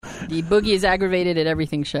The Boogie is aggravated at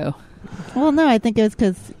everything show. Well, no, I think it was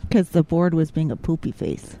because the board was being a poopy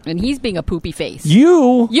face. And he's being a poopy face.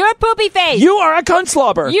 You're a poopy face. You are a cunt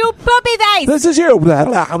slobber. You poopy face. This is you. Well,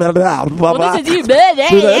 this is you.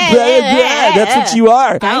 That's what you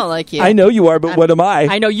are. I don't like you. I know you are, but what am I?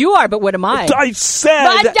 I know you are, but what am I? I said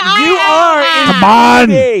But you are. Come on.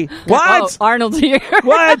 Hey, what? Oh, Arnold's here.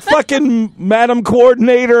 What? Fucking Madam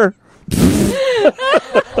Coordinator.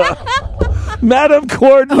 Madam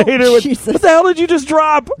Coordinator. Oh, what Jesus. the hell did you just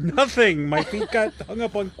drop? Nothing. My feet got hung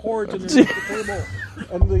up on cords and the table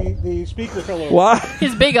and the speaker fell over. Why?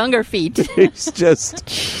 His big Unger feet. He's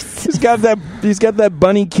got that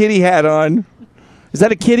bunny kitty hat on. Is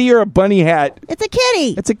that a kitty or a bunny hat? It's a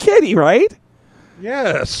kitty. It's a kitty, right?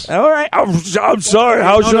 Yes. All right. I'm sorry.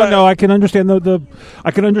 How should No. I can understand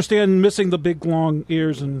I can understand missing the big long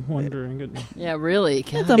ears and wondering. Yeah, really.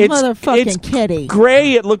 It's a motherfucking kitty.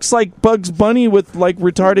 Gray. It looks like Bugs Bunny with like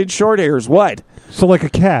retarded short hairs. What? So like a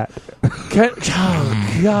cat.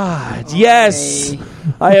 Oh God! Yes,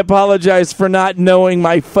 I apologize for not knowing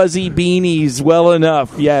my fuzzy beanies well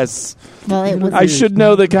enough. Yes. Well, it was I should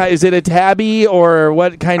know the guy. Is it a tabby or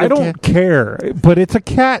what kind I of don't care, but it's a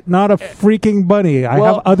cat, not a freaking bunny. I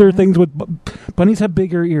have other things with bunnies have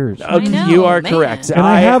bigger ears. I know, you are man. correct. And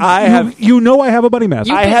I have you know I have a bunny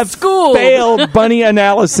mask. I have schooled. failed bunny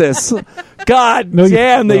analysis. God No,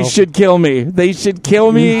 damn, they should kill me. They should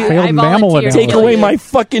kill me. failed I mammal volunteer. analysis. Take away my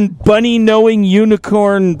fucking bunny knowing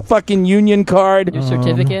unicorn fucking union card. Your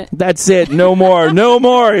certificate. That's it. No more. No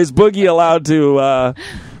more is Boogie allowed to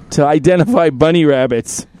identify bunny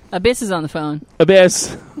rabbits. Abyss is on the phone.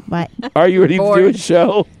 Abyss, What? are you ready to do a Bored.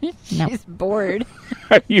 show? No. She's bored.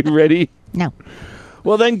 Are you ready? No.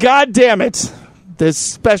 Well, then, God damn it. This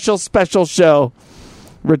special show,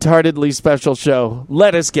 retardedly special show,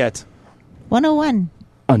 let us get 101.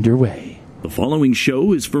 underway. The following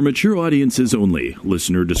show is for mature audiences only.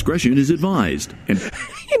 Listener discretion is advised. And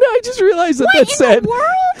You know, I just realized that What that in the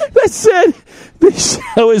world? That said, this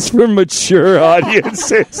show is for mature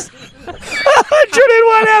audiences.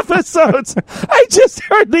 101 episodes. I just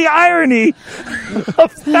heard the irony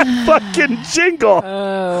of that fucking jingle.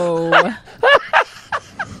 Oh.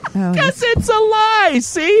 Because it's a lie.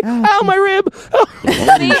 See? Ow, my rib. the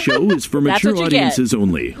following show is for That's mature what you get. audiences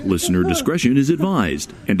only. Listener discretion is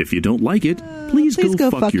advised. And if you don't like it, please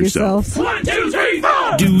Go fuck yourself. 1, 2, 3,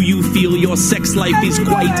 4. Do you feel your sex life is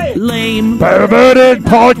quite lame? Perverted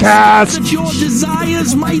podcast. That your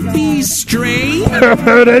desires might be strange?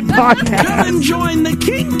 Perverted podcast. Come and join the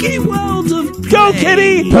kinky world of Go, play.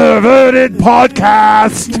 kitty. Perverted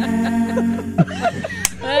podcast.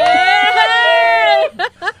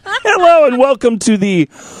 Hello and welcome to the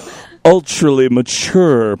ultrally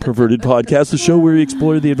mature Perverted Podcast, the show where we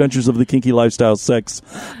explore the adventures of the kinky lifestyle, sex,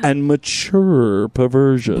 and mature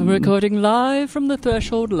perversion. Recording live from the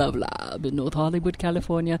Threshold Love Lab in North Hollywood,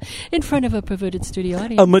 California, in front of a perverted studio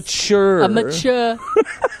audience. A mature.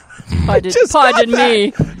 Pardon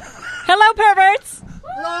me. Hello, perverts.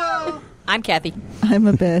 Hello. I'm Kathy. I'm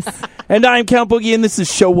Abyss. And I'm Count Boogie, and this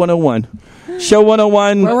is Show 101. Show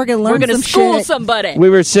 101. Where we're going to learn We're going to some school shit. somebody. We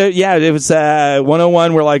were it was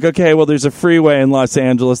 101. We're like, okay, well, there's a freeway in Los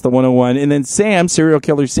Angeles, the 101. And then Sam, serial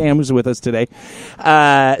killer Sam, who's with us today,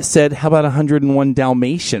 said, how about 101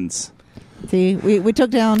 Dalmatians? See, we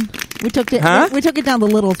took down... We took it. Huh? We took it down the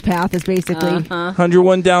Little's path. Is basically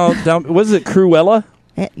 101 down. What is it? Cruella?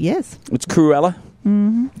 Yes. It's Cruella.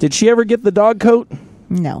 Mm-hmm. Did she ever get the dog coat?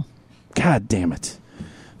 No. God damn it!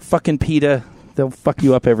 Fucking PETA. They'll fuck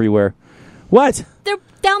you up everywhere. What? They're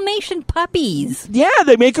Dalmatian puppies. Yeah,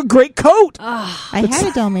 they make a great coat. I had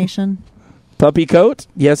a Dalmatian. Puppy coat?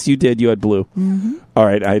 Yes, you did. You had blue. Mm-hmm. All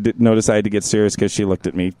right. I did notice I had to get serious because she looked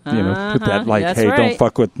at me, with that like, That's hey, right. don't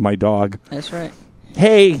fuck with my dog. That's right.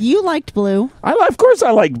 Hey, You liked Blue. of course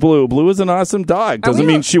I liked Blue. Blue is an awesome dog. Doesn't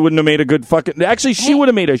we mean she wouldn't have made a good fucking... Actually, she would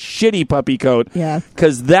have made a shitty puppy coat. Yeah.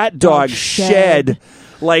 Because that dog shed.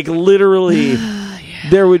 like literally...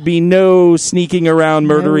 There would be no sneaking around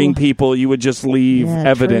murdering No. people. You would just leave Yeah,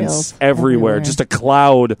 evidence trails everywhere. everywhere. Just a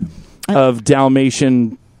cloud of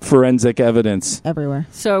Dalmatian forensic evidence. Everywhere.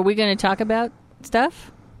 So are we going to talk about stuff?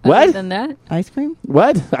 What? Other than that? Ice cream?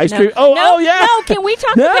 What? Ice No. cream? Oh, No, oh yeah. No, can we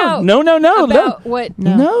talk No, about... no. About what?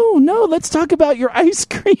 No. Let's talk about your ice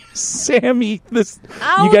cream, Sammy. You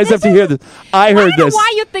guys this have to is- hear this. I heard I don't know this.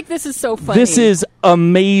 why you think this is so funny. This is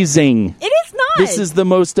amazing. It is not. This is the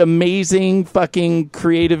most amazing fucking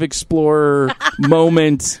creative explorer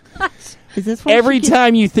moment. Is this what Every she gets-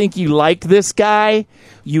 time you think you like this guy,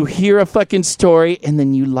 you hear a fucking story, and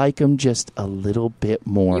then you like him just a little bit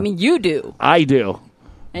more. You mean you do? I do.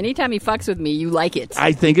 Anytime he fucks with me, you like it.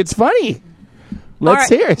 I think it's funny. Let's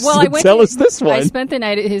hear it. Well, Tell us this one. I spent the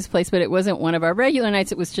night at his place, but it wasn't one of our regular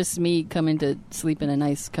nights. It was just me coming to sleep in a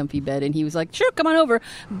nice, comfy bed, and he was like, sure, come on over.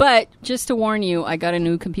 But just to warn you, I got a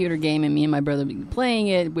new computer game, and me and my brother will be playing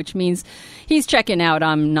it, which means he's checking out.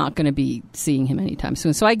 I'm not going to be seeing him anytime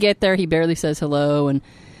soon. So I get there. He barely says hello, and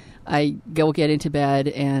I go get into bed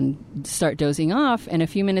and start dozing off, and a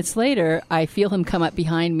few minutes later, I feel him come up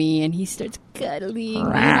behind me, and he starts cuddling me,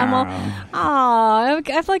 and I'm all, I'm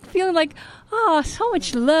like feeling like, so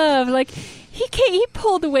much love. Like he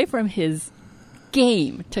pulled away from his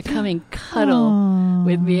game to come and cuddle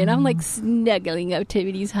with me, and I'm like snuggling up to him,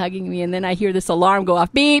 and he's hugging me, and then I hear this alarm go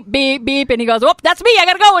off, beep, beep, beep, and he goes, "Oh, that's me! I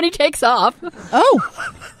gotta go!" And he takes off. Oh.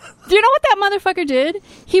 Do you know what that motherfucker did?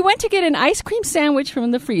 He went to get an ice cream sandwich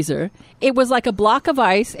from the freezer. It was like a block of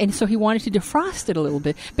ice, and so he wanted to defrost it a little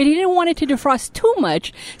bit. But he didn't want it to defrost too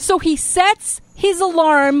much, so he sets his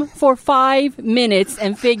alarm for 5 minutes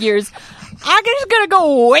and figures, I'm just going to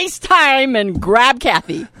go waste time and grab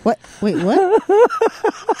Kathy. What? Wait, what?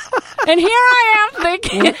 And here I am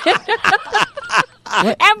thinking...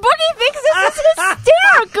 And Boogie thinks this is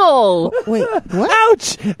hysterical. Wait, what?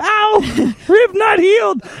 Ouch! Ow! Rib not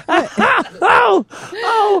healed. Ow!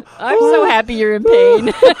 Oh! I'm so happy you're in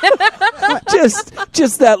pain.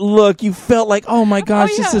 just that look. You felt like, oh my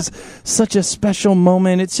gosh, yeah. this is such a special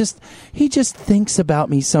moment. It's just, he just thinks about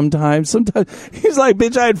me sometimes. Sometimes he's like,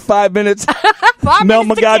 bitch, I had 5 minutes. Melt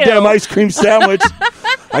my goddamn ice cream sandwich.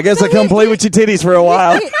 I guess I come play with your titties for a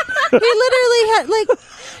while. He literally had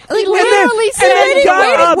He literally said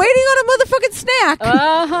waiting on a motherfucking snack.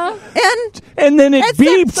 And then it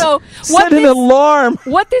beeped. So set an alarm.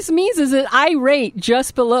 What this means is that I rate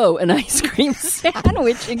just below an ice cream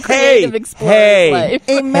sandwich in Creative Explorer's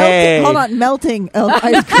life. Melting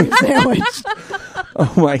ice cream sandwich.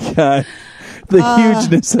 Oh my God. The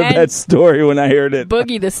hugeness of that story when I heard it.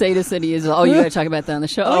 Boogie the sadist that he is. Oh, you got to talk about that on the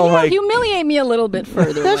show. Humiliate me a little bit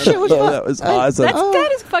further. That shit was fun. That was awesome.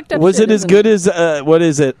 That is fucked up. Was shit, it as good as, what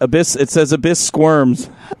is it? Abyss? It says Abyss Squirms.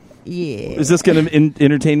 Yeah. Is this going to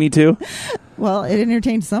entertain me too? Well, it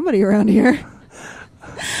entertained somebody around here.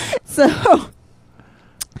 So,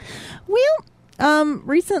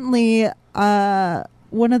 recently,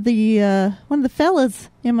 one of the fellas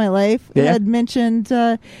in my life had mentioned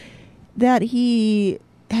that he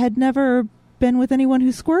had never been with anyone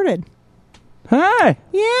who squirted. Hi.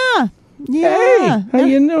 Yeah. Hey. What do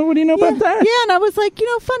you know about that? Yeah, and I was like,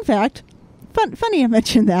 fun fact. Funny I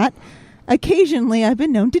mentioned that. Occasionally, I've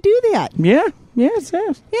been known to do that. Yeah. Yes.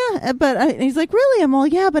 Yeah, but he's like, really? I'm all,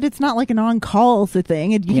 yeah, but it's not like an on-call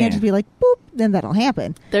thing. You can't just be like, boop, then that'll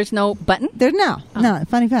happen. There's no button? There's no.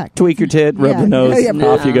 Funny fact. Tweak your tit, rub the nose, and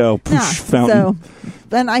off you go. Poosh, fountain.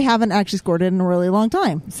 So, and I haven't actually squirted in a really long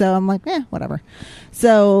time. So I'm like, whatever.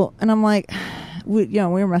 So, and I'm like, we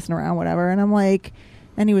were messing around, whatever. And I'm like,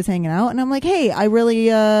 and he was hanging out, and I'm like, hey, I really,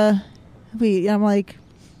 I'm like,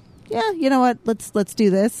 yeah, you know what? Let's do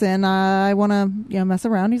this, and I want to, mess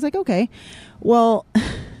around. He's like, okay. Well,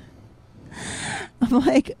 I'm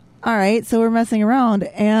like, all right. So we're messing around,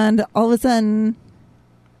 and all of a sudden,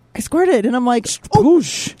 I squirted, and I'm like,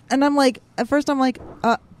 whoosh. And I'm like, at first, I'm like,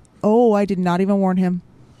 I did not even warn him.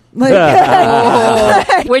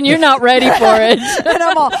 Like, when you're not ready for it, and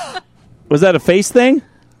I'm all, was that a face thing?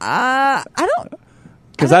 I don't.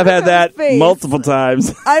 Because I've had that multiple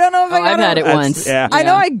times. I don't know if I got him. I've had it once. Yeah. I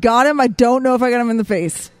know I got him. I don't know if I got him in the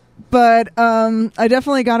face. But I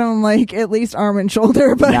definitely got him like at least arm and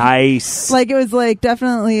shoulder. But nice. Like it was like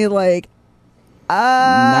definitely like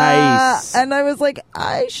nice. And I was like,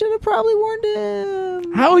 I should have probably warned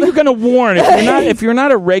him. How are you going to warn if you're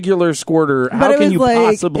not a regular squirter? How can you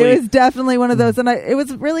possibly? It was definitely one of those, and it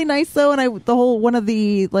was really nice though. And the whole one of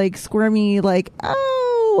the like squirmy like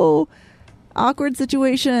awkward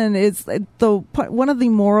situation is one of the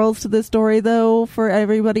morals to this story though for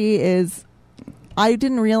everybody is I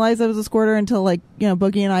didn't realize I was a squirter until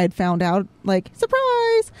Boogie and I had found out, like,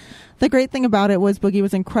 surprise. The great thing about it was Boogie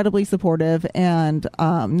was incredibly supportive and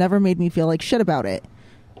never made me feel like shit about it.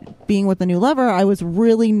 Being with a new lover, I was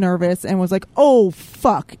really nervous and was like, oh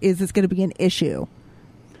fuck, is this going to be an issue?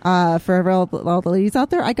 For all the ladies out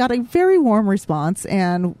there, I got a very warm response,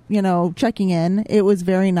 and checking in, it was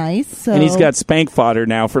very nice. So, and he's got spank fodder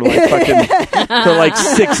now for like fucking for like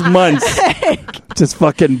 6 months. Just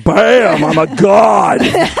fucking bam! I'm a god.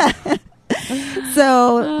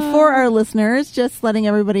 So for our listeners, just letting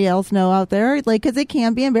everybody else know out there, like, because it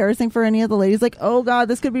can be embarrassing for any of the ladies. Like, oh god,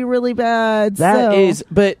 this could be really bad. That is,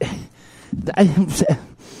 but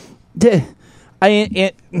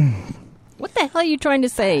what the hell are you trying to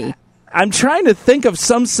say? I'm trying to think of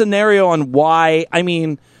some scenario on why. I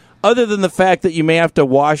mean, other than the fact that you may have to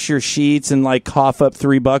wash your sheets and like cough up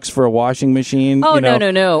 $3 for a washing machine. Oh, you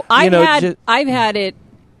know, no. I've had it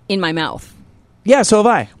in my mouth. Yeah, so have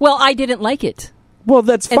I. Well, I didn't like it. Well,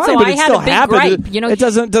 that's fine, And so but I it had still a big happened. gripe, you know. It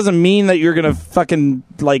doesn't mean that you're gonna fucking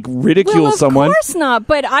like ridicule Well, of someone. course not.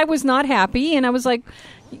 But I was not happy, and I was like,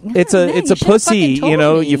 It's "Man, a you should've pussy, fucking you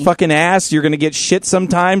know. told me." You fucking ass. You're gonna get shit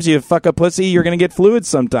sometimes. You fuck a pussy. You're gonna get fluid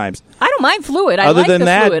sometimes. I don't mind fluid. I Other like than the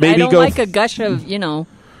that, fluid. I maybe don't go like a gush of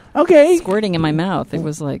Okay. squirting in my mouth. It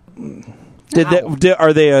was like,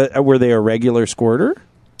 Were they a regular squirter?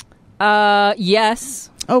 yes.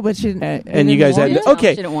 Oh, but she And you guys had No,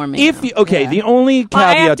 okay. she didn't warn me, If no. you, okay, Yeah. the only Well,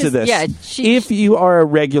 I have caveat to to- this, yeah, if you are a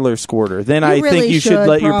regular squirter, then I really think you should should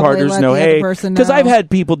let your probably partners let know, the other hey, person because know. I've had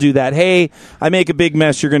people do that. Hey, I make a big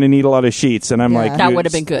mess. You're going to need a lot of sheets, and I'm Yeah. like, That you- would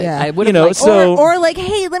have been good. Yeah. I would You have know, liked so- or like,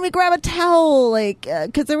 hey, let me grab a towel, like,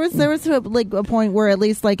 because there was a point where at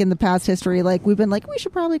least like in the past history, like we've been like, we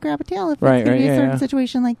should probably grab a towel if Right, it's going to be right, a certain yeah.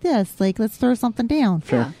 situation like this, like let's throw something down,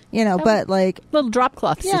 Sure. but like, little drop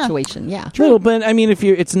cloth Yeah. situation. Yeah. Little, but I mean, if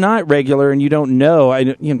it's not regular and you don't know,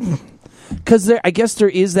 because I guess there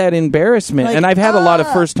is that embarrassment, Like, and I've had a lot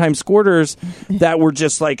of first time squirters that were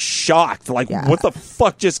just like shocked, like Yeah. what the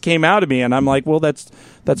fuck just came out of me, and I'm like, well, that's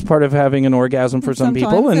part of having an orgasm for some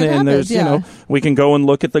people, Sometimes and, it and there's happens, we can go and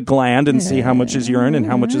look at the gland and see how much is urine and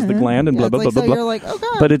how much is the gland and yeah, blah blah it's blah like, blah so blah. you're like, oh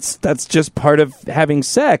god, But that's just part of having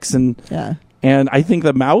sex, and yeah. I think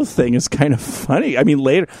the mouth thing is kind of funny. I mean,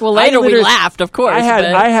 later, Well, later I we literally- laughed, of course. I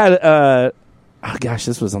had but- oh gosh,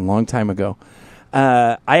 this was a long time ago.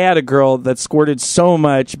 I had a girl that squirted so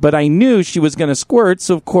much, but I knew she was going to squirt,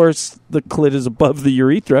 so of course the clit is above the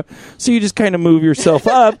urethra, so you just kind of move yourself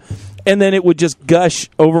up, and then it would just gush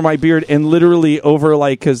over my beard and literally over,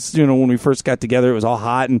 like, because when we first got together it was all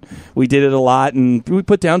hot and we did it a lot and we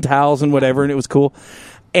put down towels and whatever and it was cool.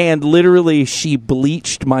 And literally, she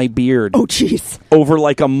bleached my beard Oh jeez. over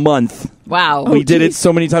like a month. Wow. We did it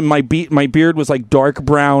so many times. My beard was like dark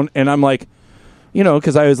brown, and I'm like,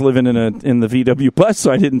 because I was living in the VW bus,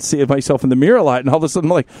 so I didn't see myself in the mirror a lot. And all of a sudden,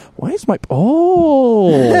 I'm like, why is my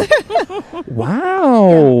wow,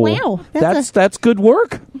 Wow. that's good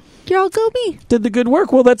work. Girl, go me. Did the good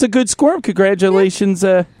work. Well, that's a good squirm. Congratulations.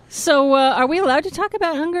 So, are we allowed to talk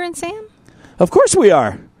about Unger and Sam? Of course we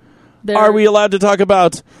are. They're- Are we allowed to talk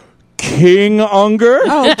about King Unger?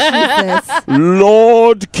 Oh Jesus.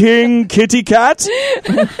 Lord King Kitty Cat?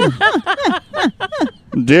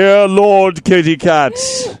 Dear Lord Kitty Cat,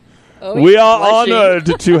 we are blushing.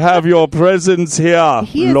 honored to have your presence here,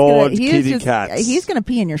 He is Lord gonna, he is Kitty just- Cat. He's gonna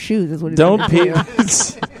pee in your shoes. Is what he's Don't gonna pee.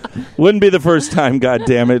 do. Wouldn't be the first time, God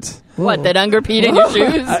damn it. What, that Unger peed in your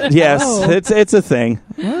shoes? Yes, Oh. it's a thing.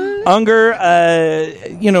 Unger,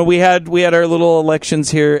 we had our little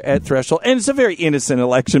elections here at Threshold, and it's a very innocent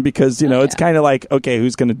election because it's kind of like, okay,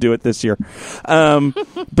 who's going to do it this year?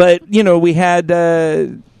 But we had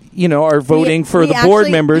our voting for the board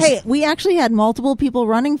members. Hey, we actually had multiple people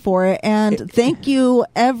running for it, and thank you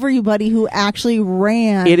everybody who actually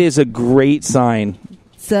ran. It is a great sign.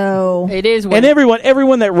 So It is. And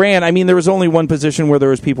everyone that ran, I mean, there was only one position where there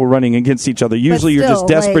was people running against each other. Usually, you're just still,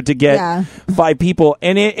 desperate like, to get yeah. 5 people,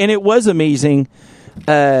 and it was amazing.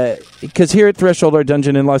 Because here at Threshold, our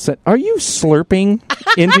dungeon in Los Angeles, are you slurping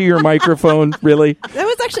into your microphone? Really? that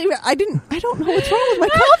was actually I don't know what's wrong with my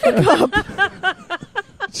coffee cup.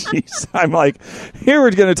 Jeez, I'm like, here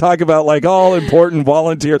we're going to talk about like all important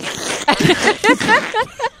volunteers.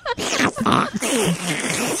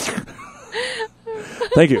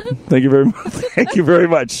 Thank you very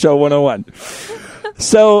much. Show 101.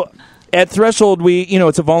 So at Threshold,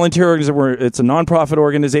 it's a volunteer organization. It's a nonprofit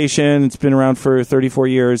organization. It's been around for 34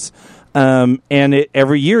 years. And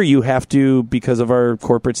every year you have to, because of our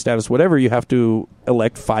corporate status, whatever, you have to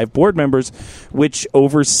elect 5 board members, which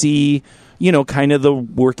oversee kind of the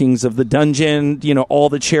workings of the dungeon, all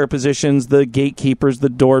the chair positions, the gatekeepers, the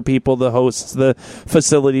door people, the hosts, the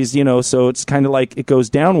facilities, so it's kind of like it goes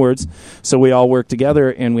downwards. So we all work together,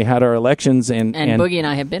 and we had our elections, and Boogie and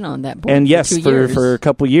I have been on that board. and yes, 2 years. for a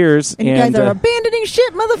couple years. And you guys are abandoning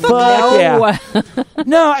shit, Fuck motherfucker. yeah.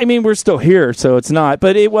 No, I mean, we're still here, so it's not.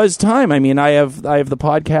 But it was time. I mean, I have the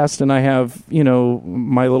podcast, and I have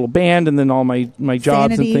my little band, and then all my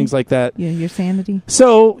jobs Sanity. and things like that. Yeah, your sanity.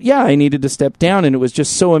 So yeah, I needed to step down, and it was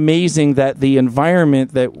just so amazing that the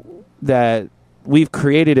environment that we've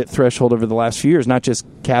created at Threshold over the last few years, not just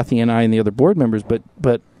Kathy and I and the other board members, but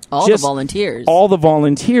all just the volunteers. all the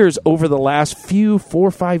volunteers over the last 4 or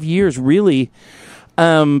 5 years, really.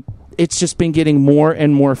 It's just been getting more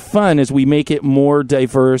and more fun as we make it more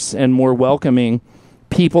diverse and more welcoming.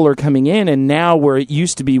 people are coming in, and now where it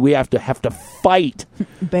used to be we have to fight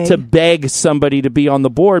to beg somebody to be on the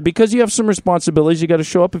board because you have some responsibilities. You got to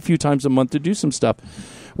show up a few times a month to do some stuff.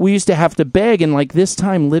 We used to have to beg, and like this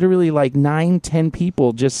time, literally like 9-10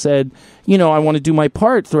 people just said, I want to do my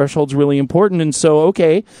part. Threshold's really important. And so,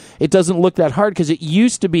 okay, it doesn't look that hard because it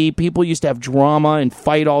used to be people used to have drama and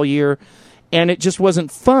fight all year, and it just wasn't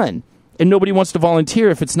fun. And nobody wants to volunteer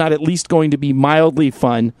if it's not at least going to be mildly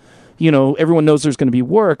fun. Everyone knows there's going to be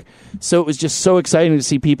work. So it was just so exciting to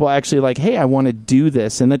see people actually like, hey, I want to do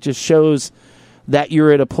this. And that just shows that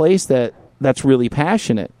you're at a place that's really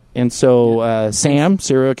passionate. And so Sam,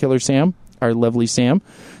 serial killer Sam, our lovely Sam,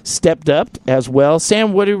 stepped up as well.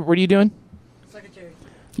 Sam, what are you doing? Secretary.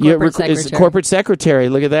 Corporate secretary.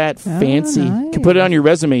 Look at that. Fancy. Nice. Can put it on your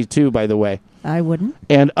resume, too, by the way. I wouldn't.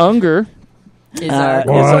 And Unger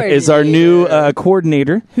is our new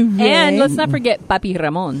coordinator. And let's not forget Papi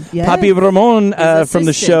Ramon. Yes. Papi Ramon from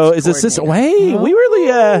the show is assistant. Hey, we really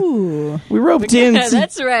we roped in.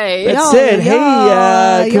 That's right. That said,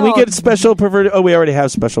 hey, can we get special perverted? Oh, we already have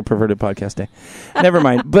special perverted podcast day. Never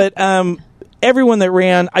mind. But everyone that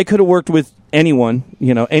ran, I could have worked with anyone,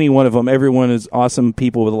 any one of them. Everyone is awesome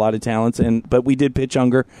people with a lot of talents, but we did pitch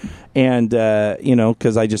Unger, and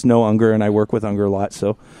because I just know Unger and I work with Unger a lot,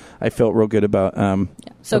 so I felt real good about.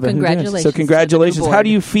 So congratulations. So congratulations. How do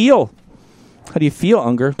you feel? How do you feel,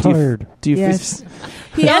 Unger? Tired. Do you Yes.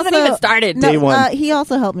 He hasn't even started. Day one. He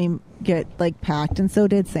also helped me get packed, and so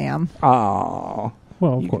did Sam. Oh,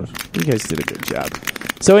 Well, of course. you guys did a good job.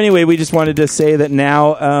 So anyway, we just wanted to say that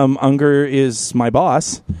now Unger is my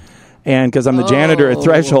boss. And because I'm the janitor at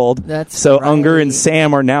Threshold, so right. Unger and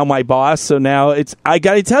Sam are now my boss. So now I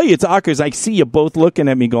got to tell you, it's awkward. I see you both looking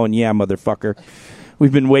at me going, yeah, motherfucker.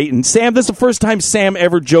 We've been waiting. Sam, this is the first time Sam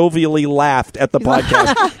ever jovially laughed at the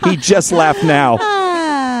podcast. He just laughed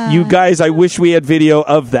now. You guys, I wish we had video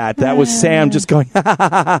of that. That was Sam just going,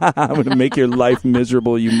 I'm going to make your life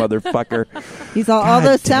miserable, you motherfucker. He's all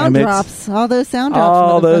those sound damn it. drops. All those sound drops.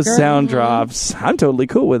 All those motherfucker. sound drops. I'm totally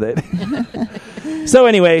cool with it. So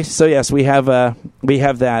anyway, yes, we have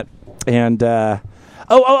that, and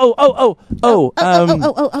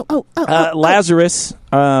Lazarus,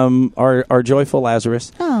 our joyful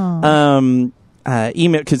Lazarus,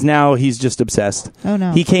 email, because now he's just obsessed. Oh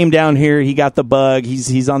no! He came down here. He got the bug.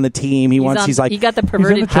 He's on the team. He got the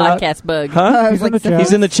perverted podcast bug. Huh?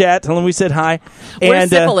 He's in the chat. Tell him we said hi. We're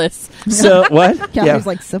syphilis. So what? Yeah, he's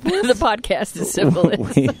like syphilis. The podcast is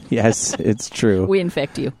syphilis. Yes, it's true. We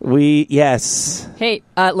infect you. Yes. Hey,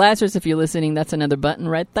 Lazarus, if you're listening, that's another button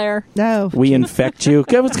right there. No. We infect you.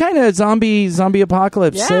 It was kind of zombie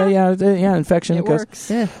apocalypse. Yeah. Yeah, infection. It works.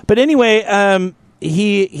 Yeah. But anyway,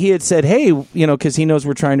 he had said, hey, because he knows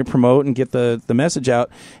we're trying to promote and get the message out.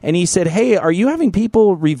 And he said, hey, are you having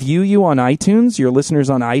people review you on iTunes, your listeners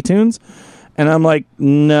on iTunes? And I'm like,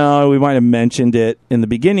 no, we might have mentioned it in the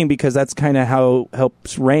beginning because that's kind of how it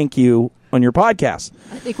helps rank you on your podcast.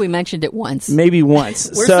 I think we mentioned it once. Maybe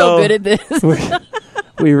once. We're so good at this.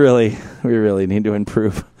 we really need to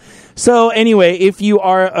improve. So anyway, if you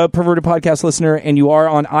are a Perverted Podcast listener and you are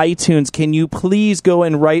on iTunes, can you please go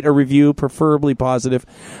and write a review, preferably positive,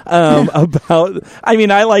 about,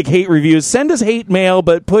 I like hate reviews. Send us hate mail,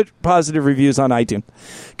 but put positive reviews on iTunes.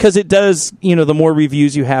 Because it does, the more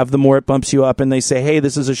reviews you have, the more it bumps you up. And they say, hey,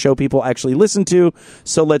 this is a show people actually listen to,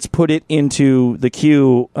 so let's put it into the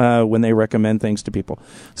queue when they recommend things to people.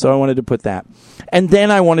 So I wanted to put that. And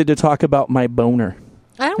then I wanted to talk about my boner.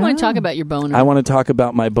 I don't want to talk about your boner. I want to talk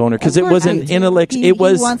about my boner because it wasn't intellectual. It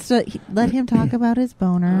was. He wants to let him talk about his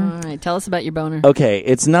boner. All right, tell us about your boner. Okay,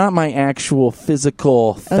 it's not my actual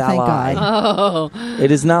physical phalli. Thank God. Oh,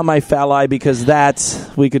 It is not my phalli because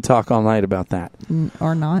we could talk all night about that.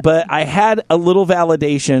 Or not. But I had a little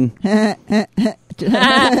validation.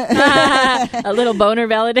 a little boner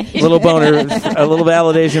validation. A little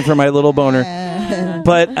validation for my little boner.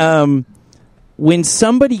 But when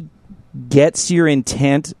somebody gets your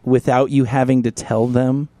intent without you having to tell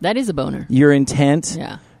them that is a boner. Your intent.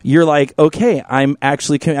 Yeah. You're like, okay, I'm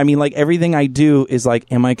actually, everything I do is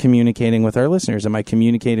like, am I communicating with our listeners? Am I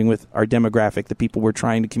communicating with our demographic, the people we're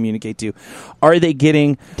trying to communicate to? Are they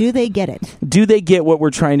getting... Do they get it? Do they get what we're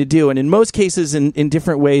trying to do? And in most cases, in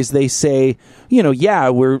different ways, they say,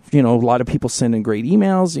 we're, a lot of people send in great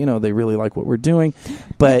emails. They really like what we're doing.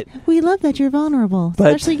 But... We love that you're vulnerable.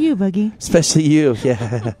 Especially you, Buggy. Especially you,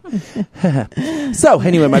 yeah. So,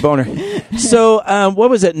 anyway, my boner. So, what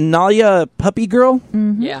was it? Nalia Puppy Girl?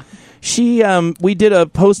 Mm-hmm. Yeah. She, we did a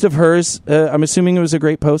post of hers. I'm assuming it was a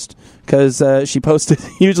great post because she posted.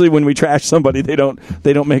 Usually, when we trash somebody, they don't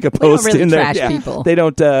make a post we don't really in there. Trash people. They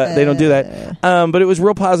don't do that. But it was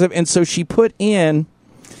real positive, and so she put in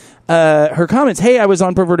her comments. Hey, I was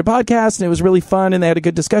on Perverted Podcast, and it was really fun, and they had a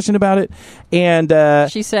good discussion about it. And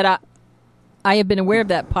she said, I have been aware of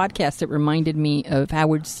that podcast. It reminded me of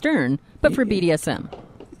Howard Stern, but for BDSM.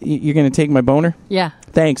 You're going to take my boner? Yeah.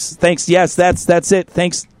 Thanks. Yes, that's it.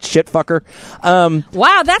 Thanks, shit fucker.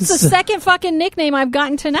 Wow, that's the second fucking nickname I've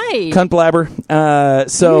gotten tonight. Cunt blabber.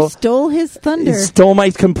 So you stole his thunder.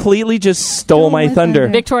 Completely just stole my thunder.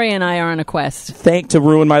 Victoria and I are on a quest. To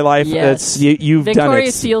ruin my life. Yes. You've done it.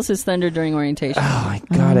 Victoria steals his thunder during orientation. Oh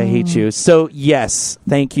my God, I hate you. So yes,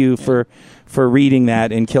 thank you for reading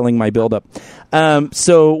that and killing my buildup.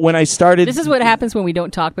 So when I started, this is what happens when we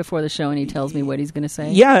don't talk before the show, and he tells me what he's going to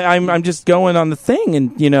say. Yeah, I'm just going on the thing, and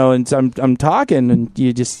and I'm talking, and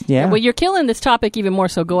you just Well, you're killing this topic even more.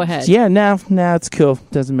 So go ahead. Yeah, now it's cool.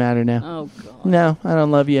 Doesn't matter now. Oh God. No, I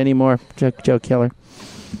don't love you anymore, Joe Killer.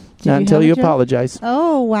 Not until you apologize.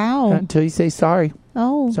 Oh wow. Not until you say sorry.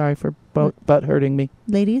 Oh, sorry for butt hurting me,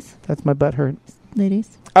 ladies. That's my butt hurt,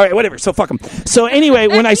 ladies. All right, whatever. So fuck them. So anyway,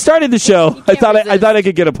 when I started the show, I thought I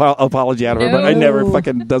could get an apology out of her, but I never.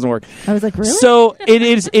 Fucking doesn't work. I was like, really? So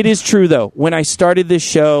it is true though. When I started this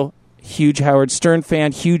show, huge Howard Stern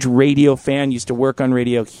fan, huge radio fan. Used to work on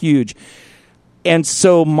radio, huge. And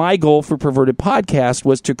so my goal for Perverted Podcast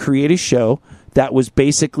was to create a show that was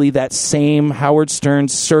basically that same Howard Stern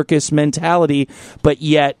circus mentality, but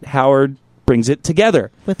yet Howard brings it together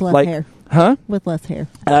with less hair. Huh? With less hair.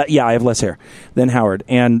 Yeah, I have less hair than Howard,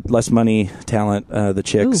 and less money, talent, the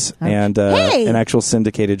chicks, and an actual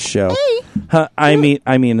syndicated show. Hey. Huh? I mean,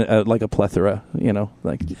 like a plethora,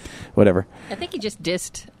 like whatever. I think he just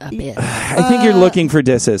dissed a bit. I think you're looking for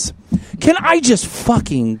disses. Can I just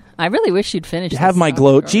fucking? I really wish you'd finish. Have my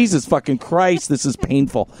gloat. Jesus fucking Christ, this is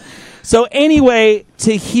painful. So anyway,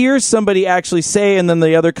 to hear somebody actually say, and then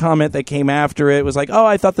the other comment that came after it was like, "Oh,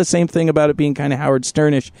 I thought the same thing about it being kind of Howard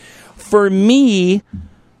Sternish." For me,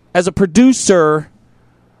 as a producer,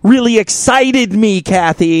 really excited me,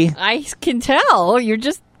 Kathy. I can tell.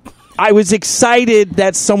 I was excited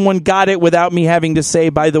that someone got it without me having to say,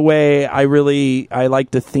 by the way, I like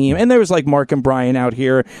the theme. And there was like Mark and Brian out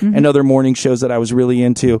here and other morning shows that I was really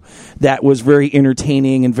into that was very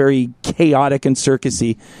entertaining and very chaotic and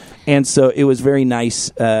circusy. And so it was very nice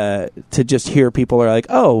to just hear people are like,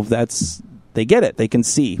 oh, they get it. They can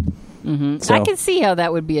see. Mm-hmm. So, I can see how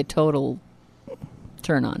that would be a total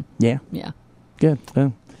turn on. Yeah. Yeah. Good.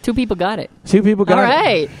 Two people got it. All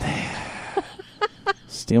right.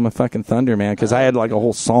 Steal my fucking thunder, man, because I had like a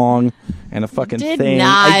whole song and a fucking thing.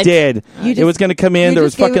 Not. I did. It was going to come in. There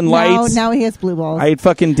was fucking lights. Now he has blue balls. I had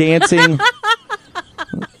fucking dancing.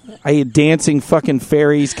 I had dancing fucking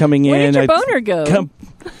fairies coming in. Where did your boner go?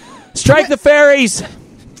 Strike the fairies.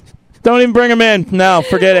 Don't even bring them in. No,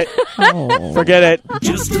 forget it. Forget it.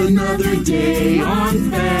 Just another day on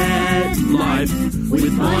Fat Life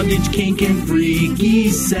with bondage, kink, and freaky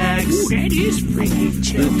sex. Ooh, that is freaky.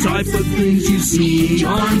 The type of things you see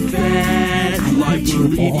on Fat Life will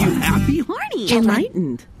leave you happy, horny,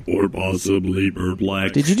 enlightened, or possibly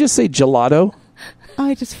perplexed. Did you just say gelato?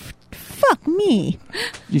 I just fuck me.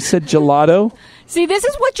 You said gelato? See, this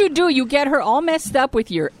is what you do. You get her all messed up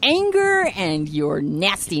with your anger and your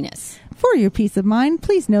nastiness. For your peace of mind,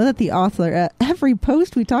 please know that the author at every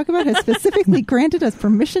post we talk about has specifically granted us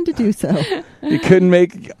permission to do so. You couldn't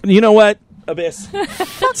make... You know what, Abyss?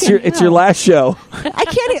 It's your last show. I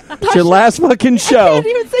can't... It's your last fucking show. I can't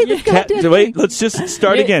even say this goddamn thing. Wait, let's just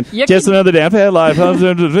start again. Just another day on Fat Life.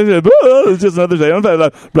 Just another day on Fat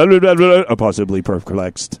Life. Blah, blah, blah, blah. Possibly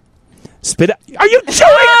perplexed. Spit out. Are you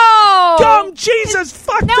chewing gum? Jesus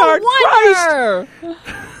fucktard Christ!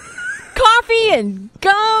 Coffee and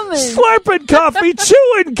gum and slurping coffee,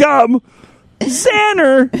 chewing gum.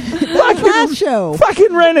 Xander,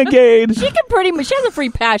 fucking renegade. She can pretty much. She has a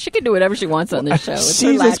free pass. She can do whatever she wants on this show. It's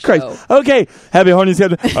Jesus Christ. Show. Okay, happy horny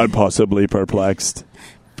head. I'm possibly perplexed.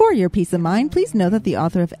 For your peace of mind, please know that the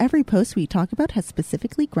author of every post we talk about has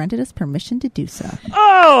specifically granted us permission to do so.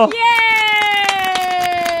 Oh! Yay!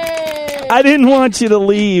 I didn't want you to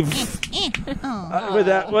leave. With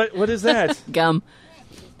that, what is that? Gum.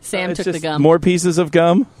 Sam took the gum. More pieces of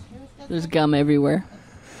gum? There's gum everywhere.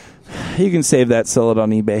 You can save that, sell it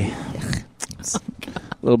on eBay. A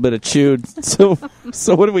little bit of chewed. So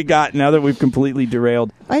what do we got now that we've completely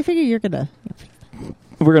derailed? I figure you're going to...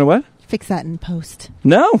 We're going to what? Fix that in post.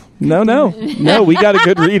 No. We got a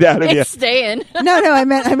good read out of you. It's staying. No, I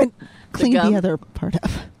meant clean the other part up.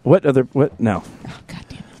 What? No. Oh, God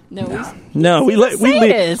damn it. No, we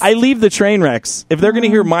leave. I leave the train wrecks. If they're going to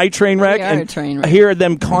hear my train wreck hear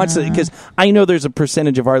them constantly, because I know there's a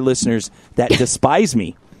percentage of our listeners that despise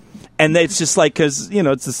me, And it's just like, because,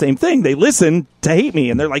 it's the same thing. They listen to hate me,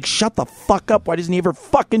 and they're like, shut the fuck up. Why doesn't he ever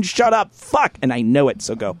fucking shut up? Fuck. And I know it,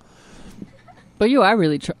 so go. But you are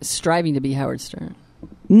really striving to be Howard Stern.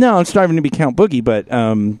 No, I'm striving to be Count Boogie, but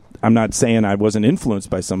I'm not saying I wasn't influenced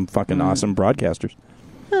by some fucking awesome broadcasters.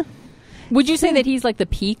 Would you say that he's like the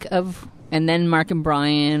peak of, and then Mark and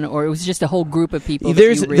Brian, or it was just a whole group of people?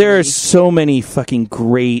 There are so many fucking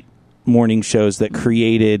great morning shows that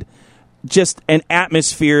created just an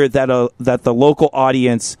atmosphere that the local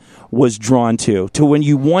audience was drawn to when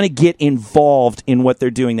you want to get involved in what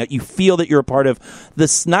they're doing, that you feel that you're a part of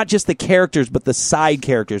this, not just the characters but the side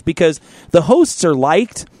characters, because the hosts are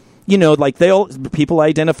liked. Like people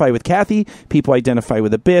identify with Kathy, people identify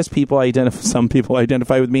with Abyss, some people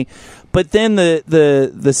identify with me, but then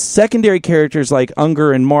the secondary characters like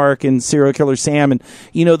Unger and Mark and Serial Killer Sam, and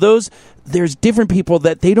there's different people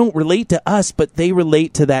that they don't relate to us, but they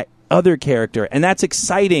relate to that other character, and that's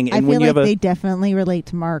exciting. And I feel like they definitely relate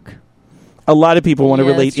to Mark. A lot of people want to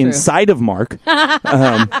relate inside of Mark.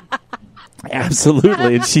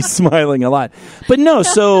 Absolutely, and she's smiling a lot. But no,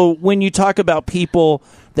 so when you talk about people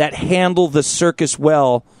that handle the circus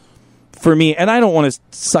well, for me, and I don't want to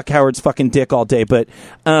suck Howard's fucking dick all day, but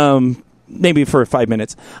maybe for 5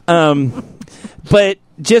 minutes. But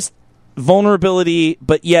just vulnerability,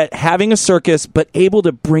 but yet having a circus, but able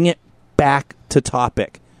to bring it back to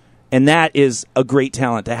topic. And that is a great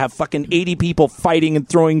talent, to have fucking 80 people fighting and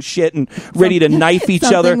throwing shit and ready to knife each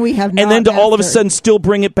other, and then to all of a sudden still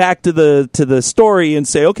bring it back to the story and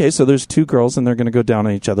say, okay, so there's two girls and they're going to go down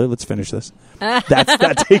on each other. Let's finish this.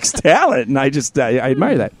 That takes talent, and I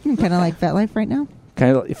admire that. Kind of like FetLife right now.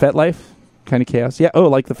 Kind of like FetLife, kind of chaos. Yeah. Oh,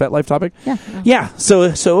 like the FetLife topic. Yeah. Yeah.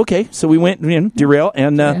 So okay. So we went derail,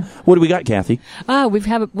 and what do we got, Kathy? We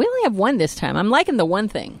only have one this time. I'm liking the one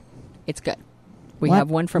thing. It's good. We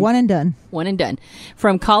have one from... One and done. One and done.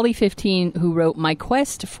 From Collie15, who wrote, My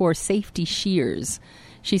quest for safety shears.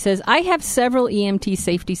 She says, I have several EMT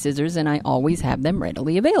safety scissors, and I always have them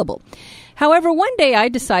readily available. However, one day I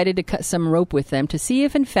decided to cut some rope with them to see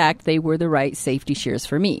if, in fact, they were the right safety shears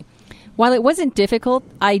for me. While it wasn't difficult,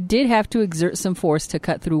 I did have to exert some force to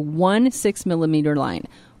cut through one 6mm line.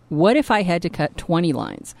 What if I had to cut 20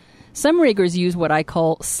 lines? Some riggers use what I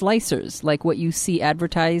call slicers, like what you see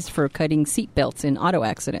advertised for cutting seatbelts in auto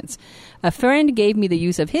accidents. A friend gave me the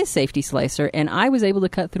use of his safety slicer, and I was able to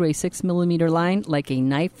cut through a 6mm line like a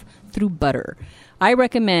knife through butter. I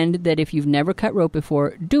recommend that if you've never cut rope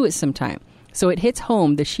before, do it sometime, so it hits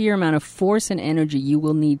home the sheer amount of force and energy you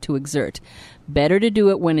will need to exert. Better to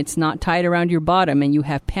do it when it's not tied around your bottom and you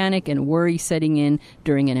have panic and worry setting in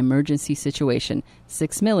during an emergency situation.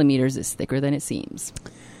 6mm is thicker than it seems.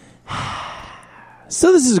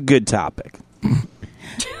 So this is a good topic.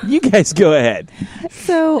 You guys go ahead.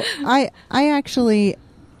 So I actually,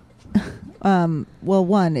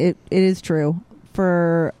 one, it is true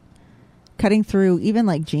for cutting through even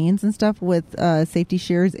like jeans and stuff with safety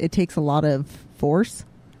shears. It takes a lot of force.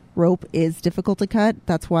 Rope is difficult to cut.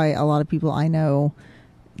 That's why a lot of people I know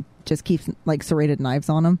just keep like serrated knives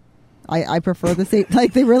on them. I prefer the safe,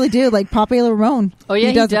 like they really do. Like Pape Ramon. Oh yeah,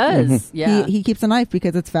 he does. Mm-hmm. Yeah, he keeps a knife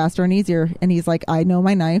because it's faster and easier. And he's like, I know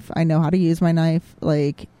my knife. I know how to use my knife.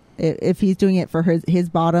 Like if he's doing it for his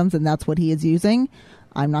bottoms and that's what he is using,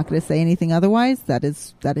 I'm not going to say anything otherwise. That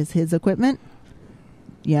is his equipment.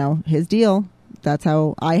 His deal. That's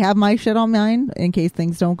how I have my shit on mine in case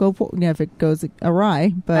things don't go. If it goes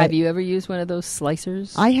awry. But have you ever used one of those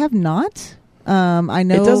slicers? I have not. I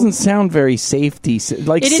know it doesn't sound very safety.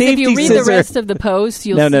 Like it is safety if you read scissor. the rest of the post,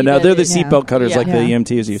 you'll see no. They're the it's seatbelt cutters like the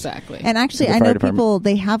EMTs use. Exactly. And actually, The I fire know department. people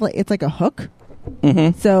they have like it's like a hook.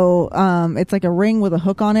 Mm-hmm. So it's like a ring with a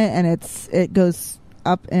hook on it, and it goes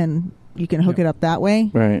up, and you can hook it up that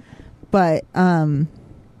way. Right. But I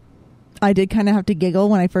did kind of have to giggle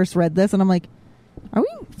when I first read this, and I'm like, "Are we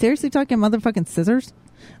seriously talking motherfucking scissors?"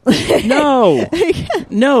 No.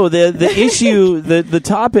 The issue, the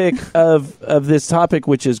topic of this topic,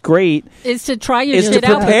 which is great, is to try your is to shit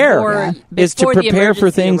out prepare. Is to before the prepare for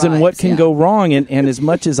emergency things and what arrives. can go wrong. And as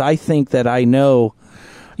much as I think that I know,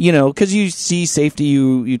 because you see safety,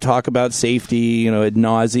 you talk about safety, ad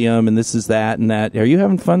nauseum, and this is that and that. Are you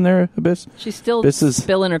having fun there, Abyss? She's still This is-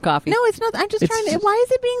 spilling her coffee. No, it's not. I'm just trying to. Why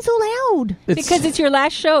is it being so loud? Because it's your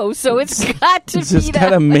last show, so it's got to be just that.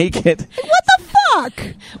 gotta make it. What the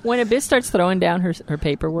fuck? When Abyss starts throwing down her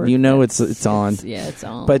paperwork, It's on. Yeah, it's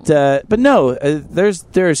on. But no,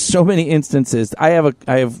 there's so many instances. I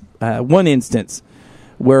have one instance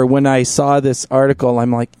where when I saw this article,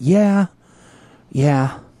 I'm like, yeah,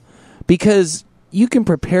 because you can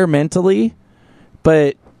prepare mentally,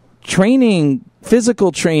 but training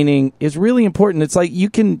physical training is really important. It's like you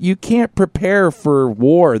can't prepare for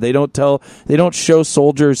war. They don't show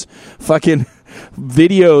soldiers fucking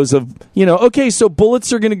videos of, okay, so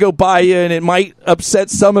bullets are going to go by you and it might upset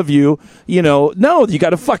some of you, no, you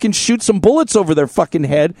got to fucking shoot some bullets over their fucking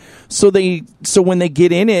head so when they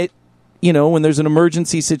get in it, when there's an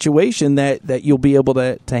emergency situation that you'll be able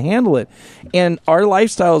to handle it. And our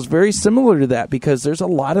lifestyle is very similar to that because there's a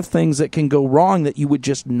lot of things that can go wrong that you would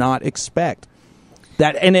just not expect.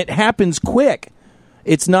 And it happens quick.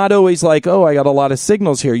 It's not always like, oh, I got a lot of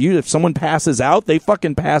signals here. If someone passes out, they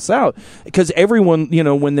fucking pass out. Because everyone,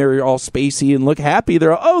 when they're all spacey and look happy,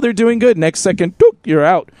 they're doing good. Next second, doop, you're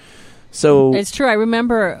out. So it's true. I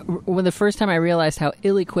remember when the first time I realized how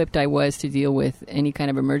ill-equipped I was to deal with any kind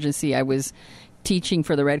of emergency. I was teaching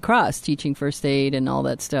for the Red Cross, teaching first aid and all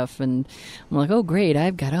that stuff. And I'm like, oh, great.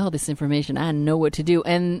 I've got all this information. I know what to do.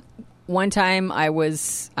 And one time I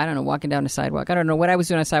was, walking down a sidewalk. I don't know what I was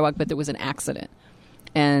doing on a sidewalk, but there was an accident.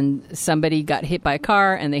 And somebody got hit by a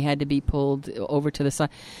car and they had to be pulled over to the side.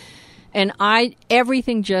 And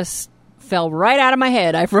everything just fell right out of my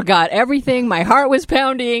head. I forgot everything. My heart was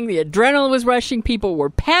pounding. The adrenaline was rushing. People were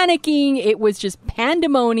panicking. It was just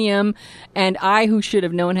pandemonium. And I, who should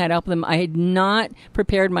have known how to help them, I had not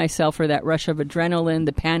prepared myself for that rush of adrenaline,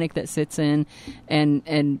 the panic that sits in,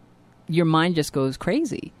 and your mind just goes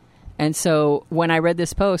crazy. And so when I read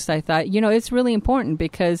this post, I thought, it's really important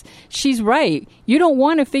because she's right. You don't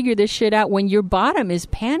want to figure this shit out when your bottom is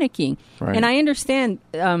panicking. Right. And I understand.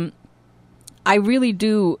 I really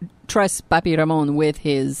do trust Papi Ramon with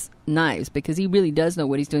his knives because he really does know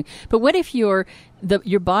what he's doing. But what if your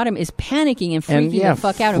bottom is panicking and freaking the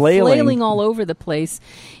fuck out and flailing all over the place?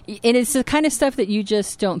 And it's the kind of stuff that you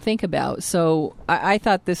just don't think about. So I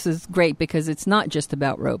thought this is great because it's not just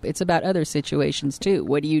about rope. It's about other situations too.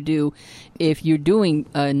 What do you do if you're doing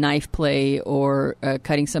a knife play or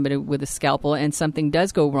cutting somebody with a scalpel and something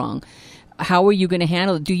does go wrong? How are you going to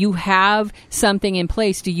handle it? Do you have something in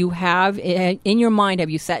place? Do you have, in your mind, have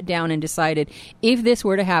you sat down and decided, if this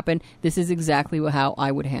were to happen, this is exactly how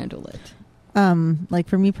I would handle it? Like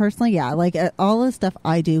for me personally, yeah. Like all the stuff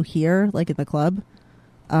I do here, like at the club,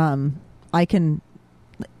 I can,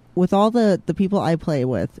 with all the people I play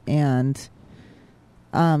with, and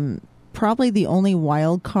probably the only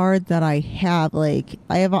wild card that I have, like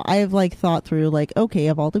I have like thought through, like, okay,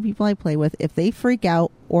 of all the people I play with, if they freak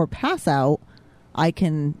out or pass out, I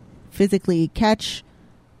can physically catch,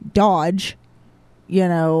 dodge,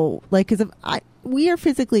 like, because we are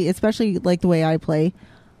physically, especially like the way I play,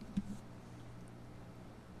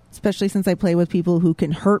 especially since I play with people who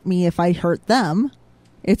can hurt me if I hurt them.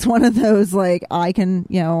 It's one of those, like, I can,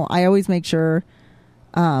 I always make sure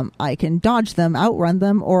I can dodge them, outrun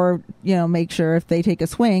them, or, make sure if they take a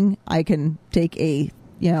swing, I can take a,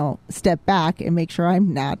 step back and make sure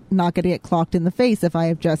I'm not going to get clocked in the face if I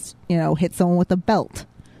have just, hit someone with a belt.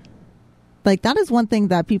 Like, that is one thing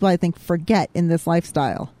that people, I think, forget in this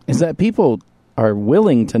lifestyle. Is that people are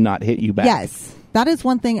willing to not hit you back. Yes. That is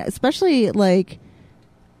one thing, especially, like,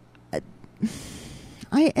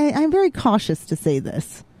 I'm very cautious to say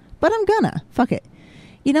this, but I'm gonna. Fuck it.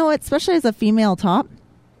 You know what? Especially as a female top,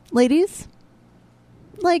 ladies,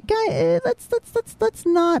 like, let's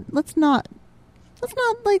not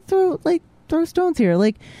like throw stones here.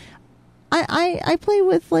 Like, I play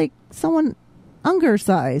with like someone Unger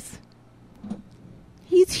size.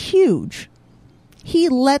 He's huge. He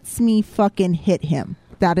lets me fucking hit him.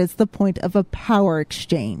 That is the point of a power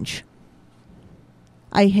exchange.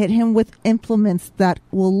 I hit him with implements that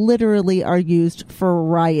will literally are used for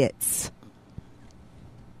riots.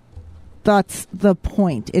 That's the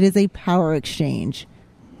point. It is a power exchange.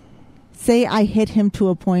 Say I hit him to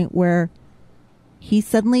a point where he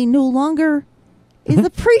suddenly no longer is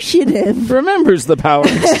appreciative. Remembers the power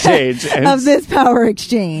exchange. of this power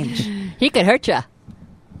exchange. He could hurt you.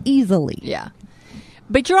 Easily. Yeah.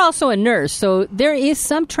 But you're also a nurse, so there is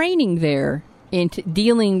some training there in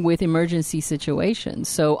dealing with emergency situations.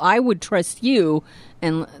 So I would trust you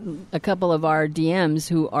and a couple of our DMs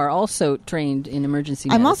who are also trained in emergency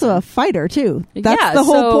medicine. I'm also a fighter, too. That's the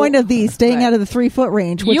whole point of these, staying out of the 3-foot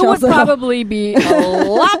range. Which you would probably be a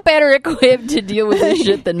lot better equipped to deal with this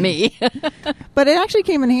shit than me. But it actually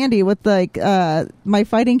came in handy with, like, my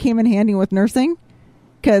fighting came in handy with nursing.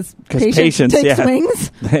 Because patients take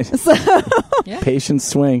swings. So Patients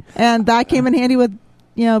swing. And that came in handy with,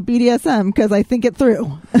 BDSM, because I think it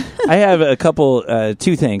through. I have a couple,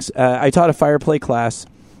 two things. I taught a fire play class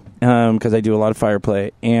because I do a lot of fire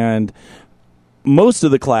play, and most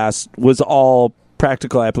of the class was all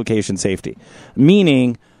practical application safety,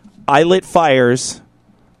 meaning I lit fires.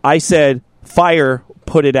 I said, fire,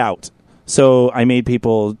 put it out. So I made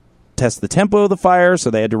people test the tempo of the fire, so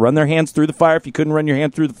they had to run their hands through the fire. If you couldn't run your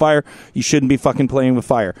hand through the fire, you shouldn't be fucking playing with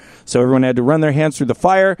fire. So everyone had to run their hands through the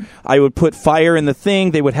fire. I would put fire in the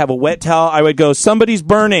thing. They would have a wet towel. I would go, somebody's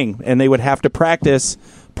burning, and they would have to practice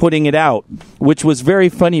putting it out, which was very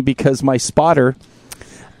funny because my spotter,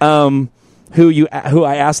 who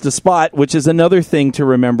I asked to spot, which is another thing to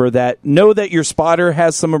remember, that know that your spotter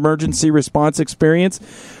has some emergency response experience,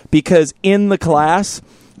 because in the class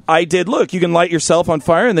I did, look, you can light yourself on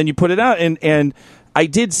fire and then you put it out, and I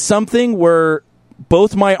did something where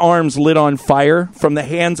both my arms lit on fire from the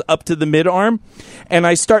hands up to the mid arm, and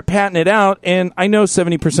I start patting it out, and I know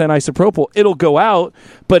 70% isopropyl, it'll go out,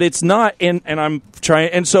 but it's not, and I'm trying,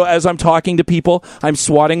 and so as I'm talking to people, I'm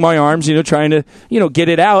swatting my arms, trying to, get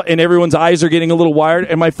it out, and everyone's eyes are getting a little wired,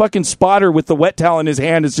 and my fucking spotter with the wet towel in his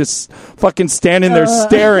hand is just fucking standing there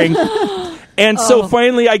staring. And so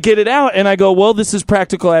finally I get it out, and I go, well, this is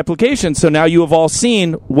practical application. So now you have all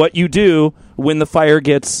seen what you do when the fire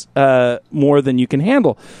gets more than you can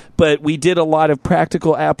handle. But we did a lot of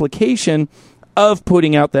practical application of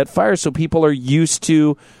putting out that fire, so people are used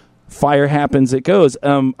to fire happens, it goes.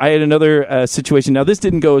 I had another situation. Now, this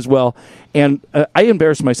didn't go as well, and I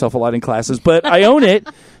embarrass myself a lot in classes, but I own it.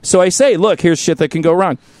 So I say, look, here's shit that can go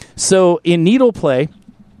wrong. So in needle play,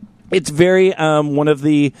 it's very one of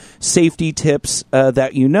the safety tips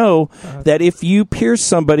that that if you pierce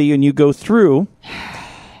somebody and you go through,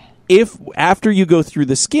 if after you go through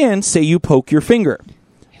the skin, say you poke your finger,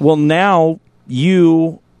 well, now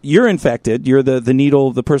you're infected. You're the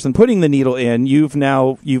needle, the person putting the needle in. You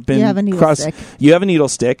have a needle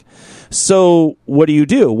stick. So what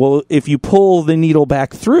do? Well, if you pull the needle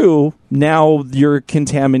back through, now you're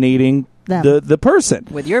contaminating the person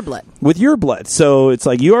with your blood. So it's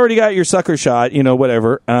like you already got your sucker shot,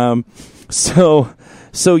 whatever. So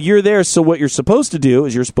you're there. So what you're supposed to do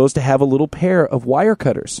is you're supposed to have a little pair of wire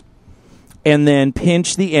cutters, and then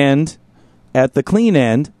pinch the end at the clean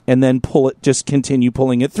end, and then pull it. Just continue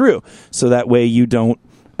pulling it through, so that way you don't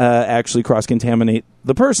actually cross contaminate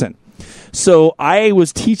the person. So I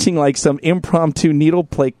was teaching like some impromptu needle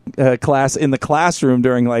play class in the classroom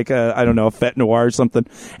during like a fete noir or something,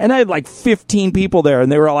 and I had like 15 people there,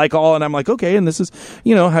 and they were like and I'm like, okay, and this is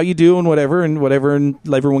how you do and whatever, and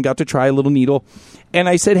everyone got to try a little needle, and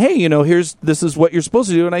I said, hey, this is what you're supposed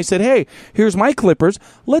to do, and I said, hey, here's my clippers,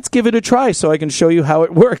 let's give it a try so I can show you how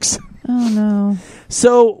it works. Oh no.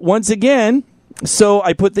 So once again. So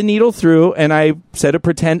I put the needle through, and I said a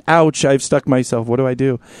pretend, ouch, I've stuck myself. What do I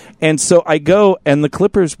do? And so I go, and the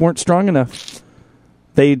clippers weren't strong enough.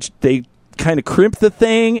 They kind of crimped the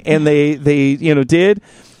thing, and they did.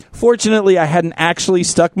 Fortunately, I hadn't actually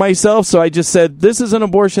stuck myself, so I just said, this is an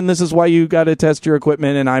abortion. This is why you got to test your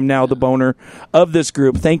equipment, and I'm now the boner of this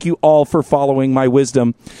group. Thank you all for following my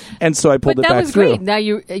wisdom. And so I pulled it back through. That was great. Now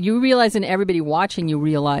you realize, and everybody watching, you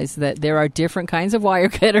realize that there are different kinds of wire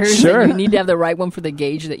cutters. Sure. And you need to have the right one for the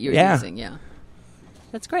gauge that you're using. Yeah.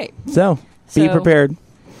 That's great. So be prepared.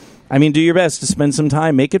 I mean, do your best to spend some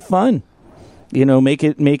time. Make it fun.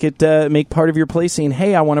 Make part of your play scene.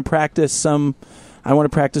 Hey, I want to practice some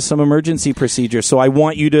emergency procedure. So I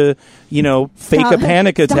want you to, fake a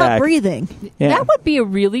panic attack. Stop breathing. Yeah. That would be a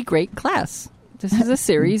really great class. This is a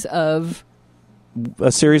series of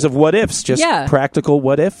what ifs, just practical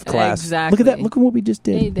what if class. Exactly. Look at that. Look at what we just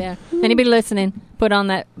did. Hey there. Anybody listening, put on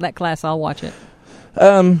that class. I'll watch it.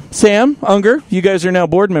 Sam, Unger, you guys are now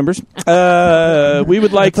board members. We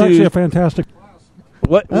would like That's actually a fantastic.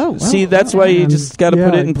 What? Oh, see, that's why you just got to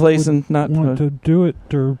put it in place and not want to do it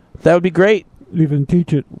or that would be great. Even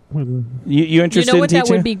teach it when you interested in teaching? That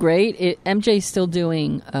would be great. MJ's still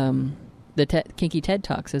doing the Kinky TED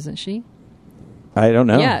Talks, isn't she? I don't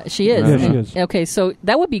know. Yeah, she is. Yeah, she is. Okay, so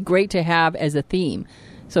that would be great to have as a theme.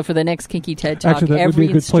 So for the next Kinky TED Talk, actually, that every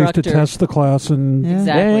would be a good place to test the class and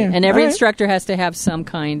exactly, Yeah. and every All right. instructor has to have some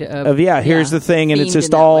kind of here's the thing, and it's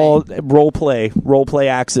just all role play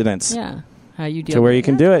accidents. Yeah. How you deal to where with you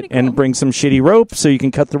can do it, cool. and bring some shitty rope so you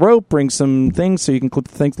can cut the rope. Bring some things so you can clip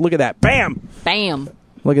the things. Look at that! Bam! Bam!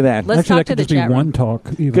 Look at that! Let's actually, talk that could to just the be chat one room.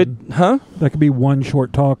 talk. Even. Good, huh? That could be one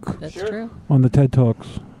short talk. That's true. On the TED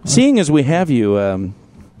Talks. Seeing as we have you,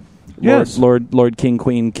 yes, Lord King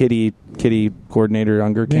Queen Kitty Coordinator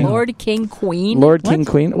Unger King, Lord King Queen. Lord King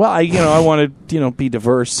Queen. Well, I want to be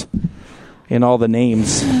diverse in all the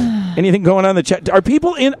names. Anything going on in the chat? Are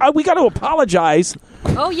people in? We got to apologize.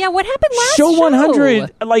 Oh yeah, what happened last Show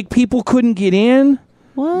 100? Like people couldn't get in.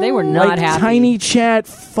 What? They were not like happy. Tiny Chat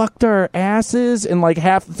fucked our asses, and like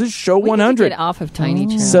half this show We 100. need to get off of Tiny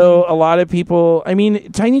Chat. So a lot of people. I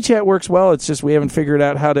mean, Tiny Chat works well. It's just we haven't figured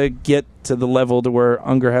out how to get to the level to where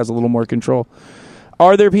Unger has a little more control.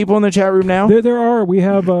 Are there people in the chat room now? There are. We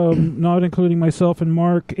have, not including myself and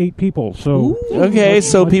Mark, 8 people. So Okay,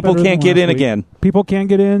 so people better can't than get last in week. again. People can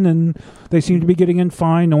get in, and they seem to be getting in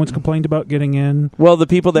fine. No one's complained about getting in. Well, the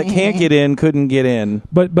people that can't get in couldn't get in.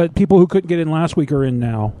 But people who couldn't get in last week are in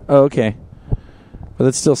now. Oh, okay. But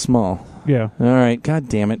it's still small. Yeah. All right. God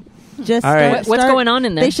damn it. Just All right. What's going on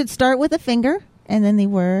in there? They should start with a finger, and then they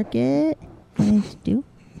work it. And they do.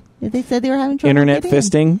 They said they were having trouble. Internet getting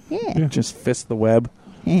fisting. in. Yeah. Just fist the web.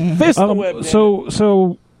 Fist the web.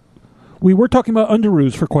 So we were talking about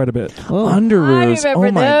underoos for quite a bit Whoa. Underoos. I remember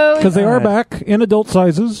Oh my those. because they are God. back in adult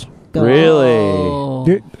sizes. Really?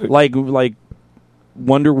 Oh. Like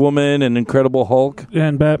Wonder Woman and Incredible Hulk.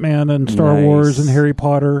 And Batman and Star Nice. Wars and Harry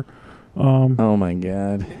Potter. Oh my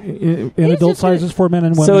God. In adult just sizes for men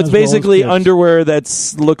and women. So it's as well as basically kids. underwear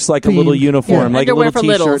that looks like a little uniform, Yeah. like a Underwear little for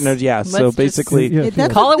T-shirt. littles. And yeah. So Let's basically, Yeah.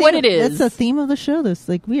 That's Call the it what theme- it is. That's the theme of the show. This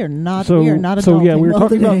we are not So we are not so yeah, we were adulting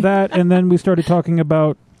talking today. about that, and then we started talking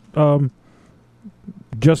about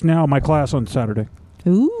just now my class on Saturday.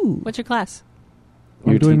 Ooh. What's your class?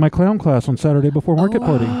 I'm Your doing te- my clown class on Saturday before market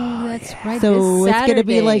party. Oh, that's right. So this it's going to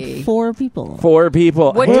be Saturday. like 4 people. 4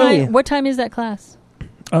 people. What Hey. time? What time is that class?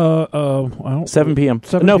 I don't 7 p.m.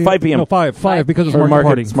 7 No, p.m. 5 p.m. No, 5 because it's Or market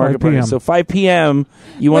party. it's market 5 party. p.m. So 5 p.m.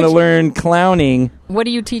 You want to Which- learn clowning. What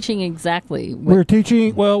are you teaching exactly? We're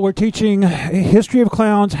teaching history of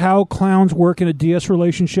clowns, how clowns work in a DS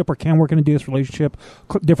relationship or can work in a DS relationship,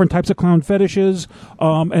 different types of clown fetishes,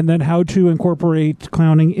 and then how to incorporate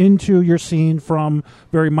clowning into your scene from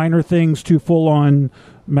very minor things to full-on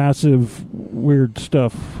massive weird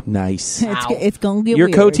stuff. Nice. It's going to get You're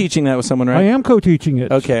weird. co-teaching that with someone, right? I am co-teaching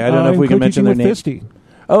it. Okay, I don't know if we can mention their with name. Fisty.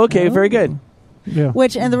 Oh, okay, very good. Yeah.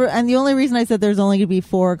 Which and the only reason I said there's only going to be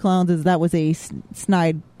 4 clowns is that was a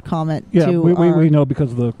snide comment Yeah, to we our know because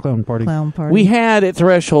of the clown party. clown party. We had at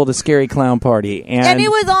Threshold a scary clown party, and it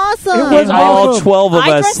was awesome. It was all awesome. 12 of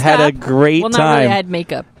I us dressed had a up. great well, not time. really. I had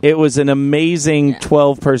makeup. It was an amazing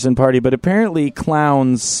 12-person party, but apparently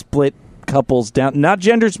clowns split couples down, not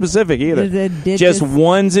gender specific either. Did Just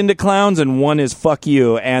one's into clowns and one is fuck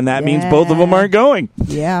you, and that means both of them Yeah. aren't going.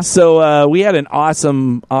 Yeah. So we had an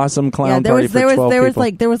awesome clown party for 12 people.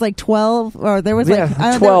 there was like 12 or there was Yeah, like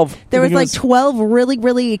I don't 12. know, there was I think like it was- 12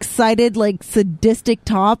 really excited like sadistic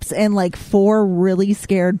tops and like 4 really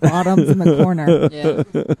scared bottoms in the corner.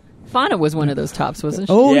 Yeah. Fauna was one of those tops, wasn't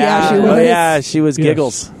she? Oh yeah, she was. Oh, yeah, she was Yes.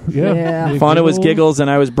 Giggles. Yeah. Yeah. Fauna was Giggles, and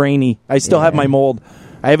I was Brainy. I still have Yeah. my mold.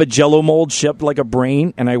 I have a Jello mold shaped like a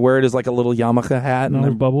brain, and I wear it as like a little yarmulke hat. And No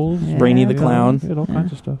I'm bubbles. Yeah. Brainy the Yeah. clown. Yeah, all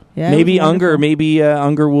kinds of stuff. Yeah, it Maybe was wonderful.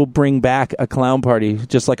 Unger will bring back a clown party,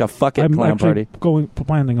 just like a fuck it I'm clown actually party.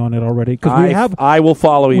 planning on it already because I will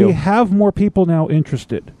follow you. we have more people now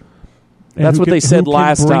interested. And That's who what they said who can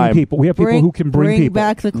last bring time. People. We have people who can bring people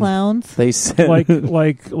back the clowns. They said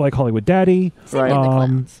like Hollywood Daddy, Right. Send in the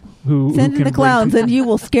clowns. who Send in can the bring clowns, people. and you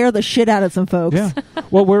will scare the shit out of some folks. Yeah.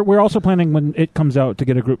 Well, we're also planning when it comes out to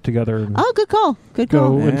get a group together and Oh, good call. Good go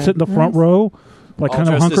call. and Yeah. sit in the front Nice. row, like All kind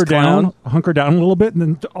of dressed as clown? hunker down a little bit, and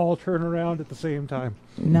then all turn around at the same time.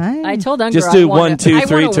 Nice. I told Unger Just I do wanna- 1, 2,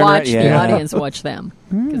 3, I want to turn watch around. the Yeah. audience watch them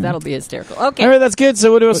because that'll be hysterical. Okay. all right, that's good.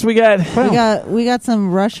 So what else we got? we got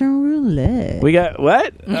some Russian roulette. We got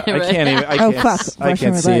what? I can't even. I Oh, can't, fuck. I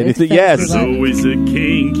Russian can't see roulette. anything. It's Yes. fancy. There's always a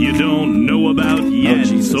kink you don't know about yet.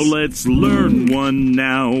 Jesus. So let's learn one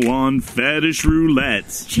now on Fetish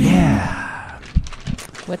Roulettes. Yeah.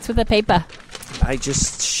 What's with the paper? I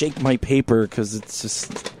just shake my paper because it's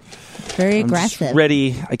just Very I'm just aggressive.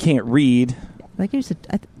 ready. I can't read. Like you're.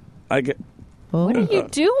 What are you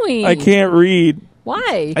doing? I can't read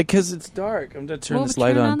Why? because it's dark. I'm gonna turn Well, this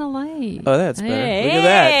light turn on. on the light. Oh, that's better. Hey, Look at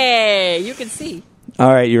that. Hey, you can see. All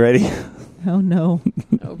right, you ready? Oh no.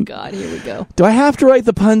 Oh God, here we go. Do I have to write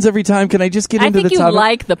the puns every time? Can I just get I into think the you topic?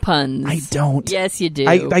 like the puns. I don't. Yes, you do.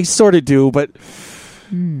 I sort of do, but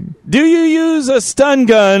do you use a stun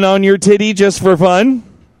gun on your titty just for fun?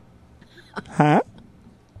 Huh?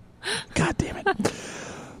 God damn it.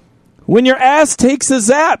 When your ass takes a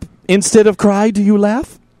zap, instead of cry, do you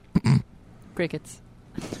laugh? Crickets.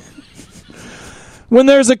 When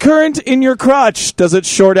there's a current in your crotch, does it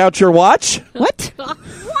short out your watch? What? What?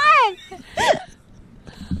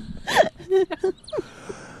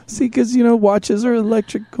 See, because, watches are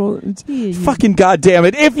electrical. It's Yeah. fucking goddamn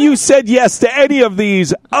it. If you said yes to any of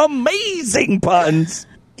these amazing puns.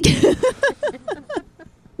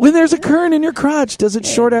 When there's a current in your crotch, does it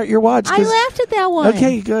short out your watch? I laughed at that one.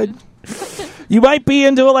 Okay, good. You might be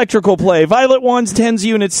into electrical play. Violet wands, tens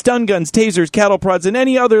units, stun guns, tasers, cattle prods, and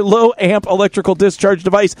any other low-amp electrical discharge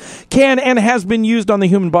device can and has been used on the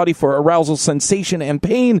human body for arousal, sensation, and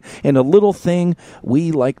pain in a little thing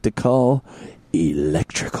we like to call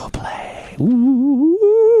electrical play.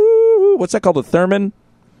 Ooh. What's that called? A theremin?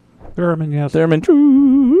 Theremin, yes. Theremin.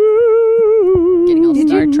 Getting all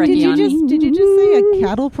Star Trek-y on me. Did you just say a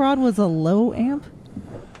cattle prod was a low amp?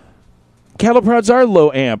 Cattle prods are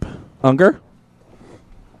low amp. Unger?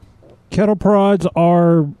 Kettle prods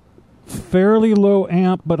are fairly low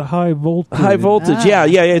amp, but high voltage. High voltage, Ah,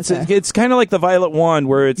 yeah. It's okay. it's kind of like the Violet Wand,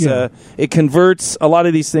 where it's Yeah. it converts a lot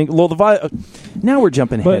of these things. Well, now we're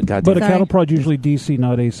jumping ahead. But Goddamn. a Sorry. cattle prod usually DC,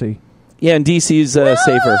 not AC. Yeah, and DC's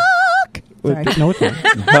safer. Sorry. No, it's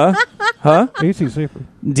not. Huh? AC is safer.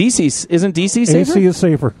 Isn't DC safer? AC is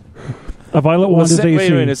safer. A Violet Well, Wand is AC.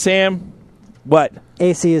 wait a minute, Sam. What?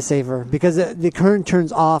 AC is safer because the current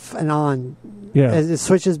turns off and on Yeah, as it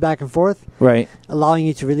switches back and forth, Right. allowing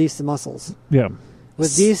you to release the muscles. yeah,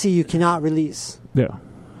 With DC, you cannot release. yeah.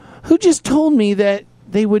 Who just told me that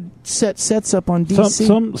they would set sets up on DC?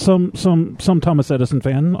 Some Thomas Edison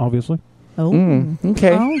fan, obviously. Oh.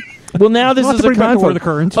 Okay. Oh. Well, now this Not is to a bring back the conflict. word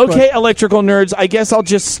occurrence, Okay, electrical nerds. I guess I'll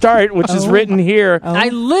just start, which is written here. Oh. I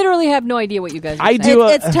literally have no idea what you guys are I saying. do.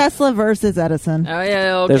 It's Tesla versus Edison. Oh,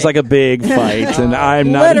 yeah, okay. There's like a big fight, and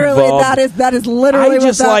I'm not Literally, involved. that is literally I what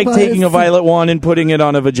just that like was. taking a violet wand and putting it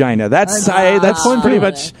on a vagina. That's pretty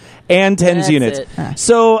much and tens That's units. it.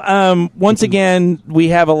 So once again, we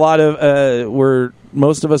have a lot of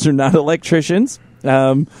most of us are not electricians.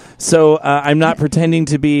 So I'm not pretending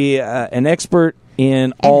to be an expert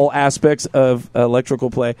in all aspects of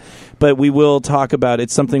electrical play, but we will talk about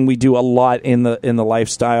it's something we do a lot in the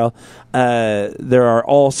lifestyle. There are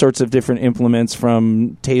all sorts of different implements,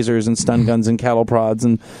 from tasers and stun guns and cattle prods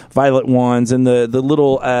and violet wands and the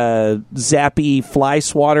little zappy fly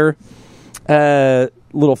swatter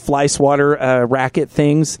racket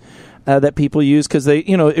things that people use, because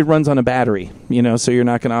it runs on a battery, so you're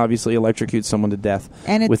not going to obviously electrocute someone to death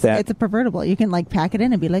And with that. it's a pervertible. You can like pack it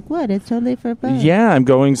in and be like, "What? It's totally for bugs." Yeah, I'm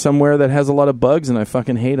going somewhere that has a lot of bugs and I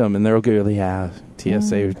fucking hate them, and they'll go, yeah,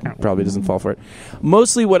 TSA probably doesn't fall for it.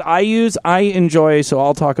 Mostly what I enjoy, so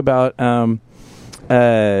I'll talk about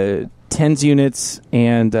tens units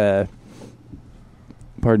and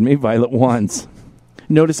violet wands.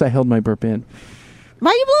 Notice I held my burp in.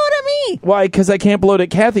 Why you blow it at me? Why? Because I can't blow it at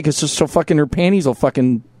Kathy, because she'll fucking her panties will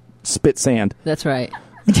fucking spit sand. That's right.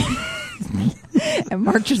 And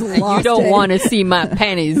Mark just You lost don't it. want to see my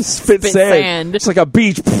panties Spit sand. It's like a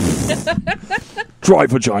beach. Dry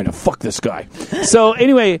vagina. Fuck this guy. So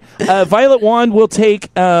anyway, violet wand will take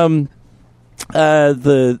you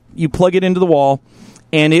plug it into the wall,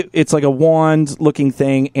 and it's like a wand looking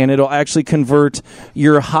thing, and it'll actually convert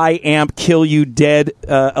your high amp, kill you dead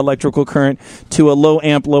electrical current to a low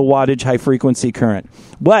amp, low wattage, high frequency current.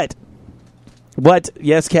 What?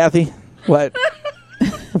 Yes, Kathy? What?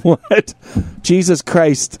 What? Jesus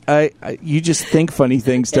Christ. You just think funny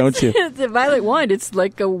things, don't you? It's a violet wand. It's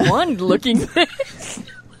like a wand-looking thing.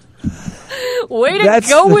 Way to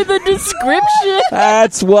go with the description.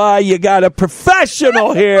 That's why you got a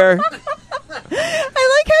professional here.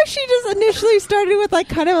 I like how she just initially started with like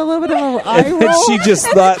kind of a little bit of an eye roll. And she just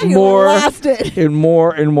and thought then she more lost it. and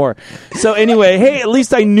more and more. So anyway, hey, at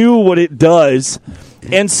least I knew what it does.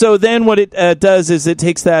 And so then what it does is it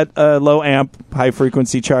takes that low amp, high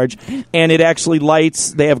frequency charge, and it actually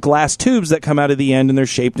lights. They have glass tubes that come out of the end, and they're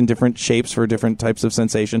shaped in different shapes for different types of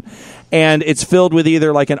sensation. And it's filled with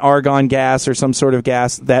either like an argon gas or some sort of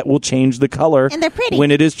gas that will change the color. And they're pretty. When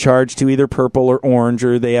it is charged to either purple or orange,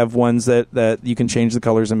 or they have ones that you can change the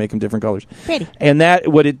colors and make them different colors. Pretty. And that,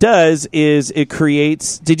 what it does is it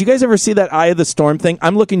creates... Did you guys ever see that Eye of the Storm thing?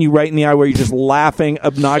 I'm looking you right in the eye where you're just laughing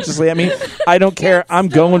obnoxiously at me. I don't care. I'm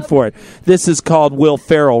going for it. This is called Will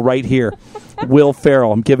Ferrell right here. Will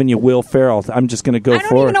Ferrell. I'm giving you Will Ferrell. I'm just going to go I don't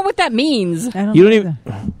for even it. know what that means. I don't You know don't even...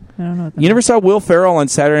 I don't know what that You never saw Will Ferrell on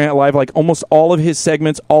Saturday Night Live? Like almost all of his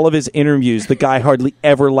segments, all of his interviews, the guy hardly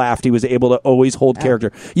ever laughed. He was able to always hold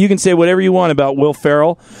character. You can say whatever you want about Will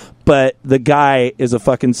Ferrell, but the guy is a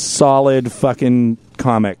fucking solid fucking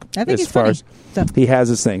comic. I think as he's far funny. as So- he has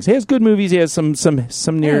his things. He has good movies. He has some near so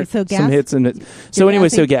some gas? hits and it. So anyway,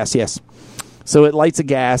 gassing? so gas, yes. So it lights a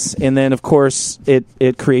gas, and then of course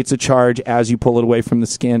it creates a charge as you pull it away from the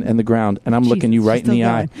skin and the ground. And I'm looking you Jesus, right in she's the still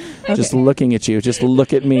eye, going. just Okay. looking at you. Just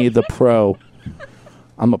look at me, the pro.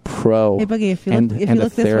 I'm a pro. Hey, Boogie, if you and, look, if and you a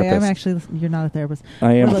look this way, I'm therapist. actually... You're not a therapist.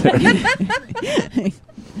 I am. We're looking-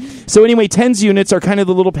 So anyway, TENS units are kind of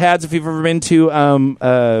the little pads if you've ever been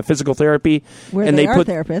to physical therapy, Where and they are put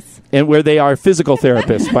therapists. and where they are physical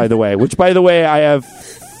therapists, by the way. Which, by the way, I have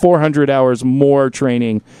 400 hours more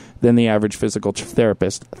training than the average physical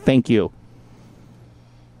therapist. Thank you.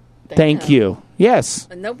 Thank you. Yes.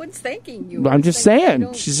 No one's thanking you. I'm just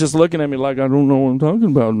saying. She's just looking at me like I don't know what I'm talking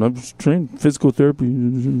about. And I'm just trained physical therapy,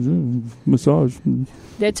 massage,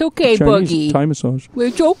 That's okay, Chinese Boogie. Thai massage.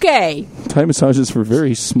 It's okay. Thai massage is for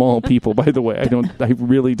very small people, by the way. I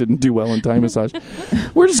really didn't do well in Thai massage.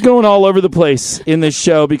 We're just going all over the place in this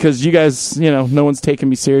show because you guys, no one's taking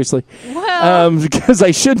me seriously. Well, Because I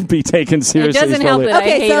shouldn't be taken it seriously. doesn't help that I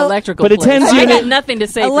Okay, hate so- electrical. But a plates. 10's I unit- had nothing to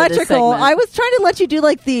say for this Electrical. segment. I was trying to let you do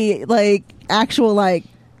the actual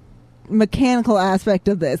mechanical aspect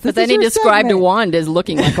of this. But This then is he your described a segment. wand as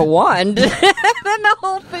looking like a wand. Then the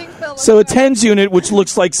whole thing fell So a apart. tens unit, which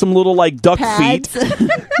looks like some little duck Pads. feet,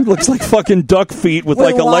 looks like fucking duck feet with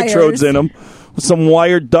With electrodes wires. in them, with some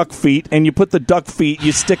wired duck feet, and you put the duck feet,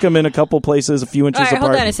 you stick them in a couple places, a few inches All right,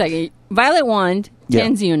 apart. hold on a second. Violet wand, Yeah.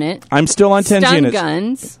 tens unit. I'm still on tens stun units.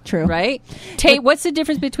 guns. True. Right? What's the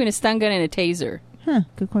difference between a stun gun and a taser? Huh,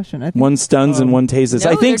 good question. I think One stuns and one tases.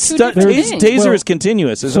 No, I think they're two different things. taser Well, is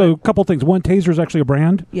continuous. Isn't So it? a couple things. One, taser is actually a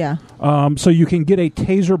brand. yeah. So you can get a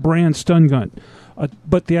taser brand stun gun.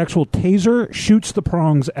 But the actual taser shoots the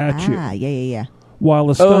prongs at you, Yeah.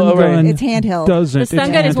 while a stun right. gun It's handheld. doesn't. The stun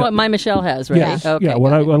It's gun is handheld. what my Michelle has, right? Yes. Okay, yeah.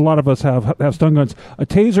 got it. A lot of us have stun guns. A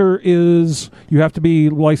taser is you have to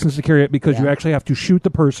be licensed to carry it because you Yeah. actually have to shoot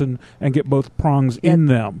the person and get both prongs Yeah. in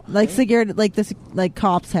them. Like security, like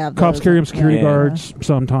cops have. Cops those. carry them, security Yeah. guards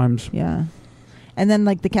sometimes. Yeah. And then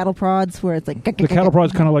the cattle prods where it's like The cattle prod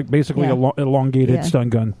is kind of like basically Yeah. a elongated Yeah. stun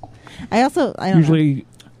gun. I don't know. Usually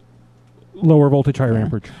lower voltage, higher Yeah.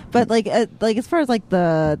 amperage. But as far as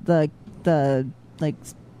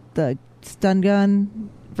the stun gun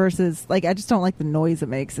versus I just don't like the noise it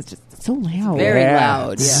makes. It's just so loud. Very Yeah.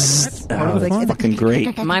 loud. Yeah. It's part of the fun. fucking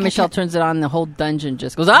great. My Michelle turns it on, the whole dungeon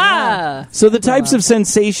just goes, ah! So the types of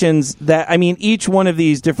sensations that each one of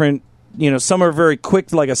these different, some are very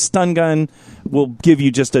quick, like a stun gun will give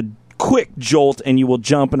you just a quick jolt and you will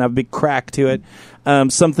jump and have a big crack to it.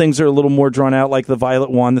 Some things are a little more drawn out, like the violet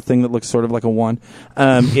wand, the thing that looks sort of like a wand.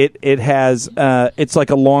 It has it's like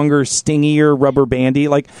a longer, stingier rubber bandy,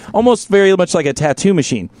 like almost very much like a tattoo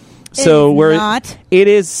machine. So It's where not. it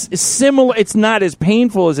is similar, it's not as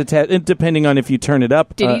painful as a depending on if you turn it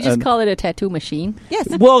up. Did he just call it a tattoo machine? Yes.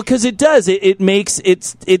 Well, because it does. It makes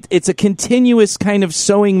it's a continuous kind of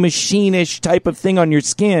sewing machine-ish type of thing on your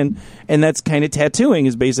skin, and that's kind of tattooing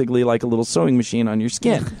is basically like a little sewing machine on your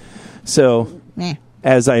skin. So Meh.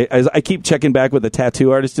 as I keep checking back with the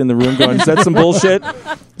tattoo artist in the room, going, "Is that some bullshit?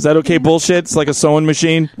 Is that okay bullshit? It's like a sewing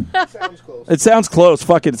machine." It sounds close.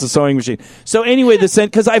 Fuck it, it's a sewing machine. So anyway,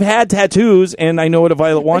 because I've had tattoos and I know what a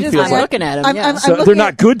violet wand Which is feels I'm why- like. looking at him, I'm- yeah. I'm So looking they're at-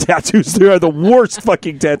 not good tattoos. They are the worst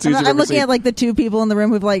fucking tattoos I've I'm ever looking seen. at the two people in the room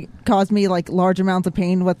who've caused me large amounts of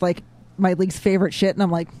pain with my least favorite shit, and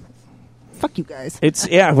I'm like, fuck you guys.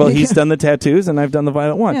 Well, he's done the tattoos and I've done the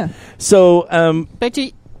violet wand. Yeah. So But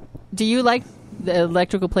do you like the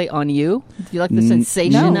electrical plate on you? Do you like the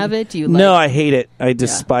sensation No. of it? Do you like, no, I hate it. I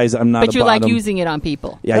despise it. I'm not but a you like bottom. using it on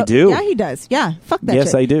people. Yeah, I do. Yeah, he does. Yeah, fuck that Yes,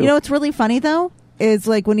 shit. I do. You know what's really funny, though? Is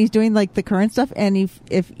when he's doing the current stuff and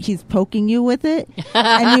if he's poking you with it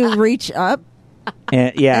and you reach up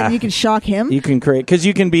And, yeah. and you can shock him. You can create, because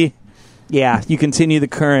you can be, you continue the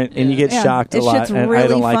current and you get Yeah, shocked a it lot. shit's And really I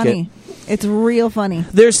don't like funny. it. It's real funny.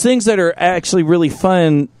 There's things that are actually really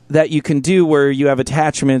fun that you can do where you have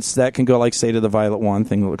attachments that can go, say, to the violet wand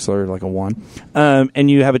thing that looks sort of like a wand.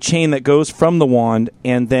 And you have a chain that goes from the wand,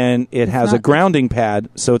 and then it has a not- grounding pad.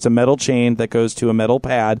 So it's a metal chain that goes to a metal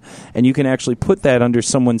pad, and you can actually put that under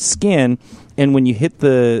someone's skin, and when you hit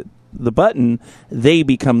the button, they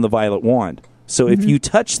become the violet wand. So if you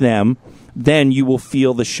touch them, then you will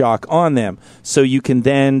feel the shock on them. So you can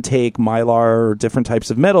then take Mylar or different types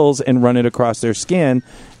of metals and run it across their skin,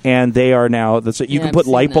 and they are now. You Yeah, can I've put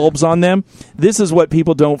seen light that. bulbs on them. This is what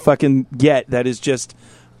people don't fucking get. That is just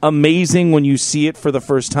amazing when you see it for the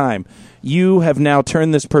first time. You have now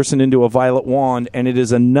turned this person into a violet wand, and it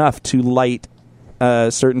is enough to light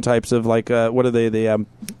certain types of what are they?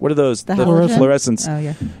 What are those? The halogen? Fluorescents. Oh,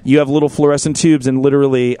 yeah. You have little fluorescent tubes, and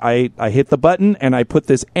literally, I hit the button, and I put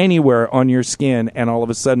this anywhere on your skin, and all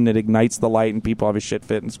of a sudden, it ignites the light, and people have a shit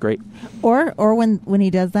fit, and it's great. Or when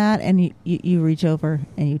he does that and you reach over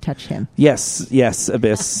and you touch him. Yes,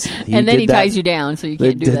 Abyss. And then he did that. ties you down, so you They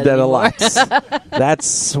can't do did that that a anymore. lot.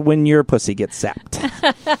 That's when your pussy gets zapped.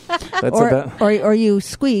 That's about. Or you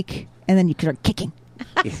squeak and then you start kicking.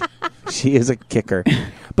 She is a kicker,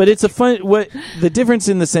 but it's a fun. What the difference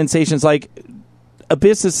in the sensations?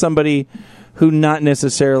 Abyss is somebody who not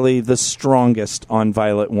necessarily the strongest on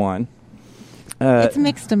Violet Wand. It's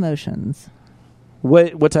mixed emotions.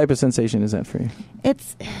 What type of sensation is that for you?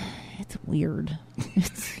 It's weird.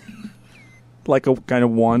 like a kind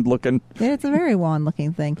of wand looking. It's a very wand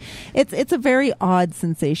looking thing. It's a very odd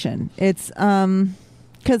sensation. It's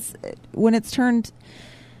because when it's turned,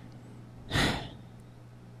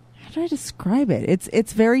 how do I describe it?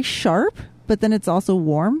 It's very sharp, but then it's also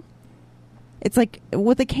warm. It's like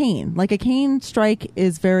with a cane. Like a cane strike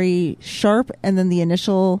is very sharp, and then the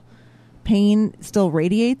initial pain still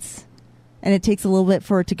radiates, and it takes a little bit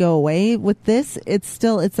for it to go away. With this, it's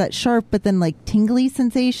that sharp, but then like tingly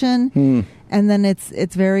sensation, and then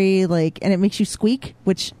it's very like, and it makes you squeak,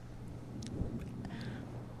 which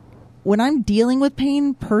when I'm dealing with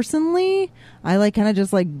pain personally, I like kind of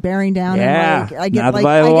just like bearing down. Yeah, and like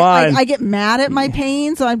I get mad at my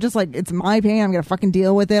pain, so I'm just like, it's my pain. I'm gonna fucking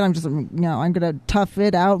deal with it. I'm just, I'm gonna tough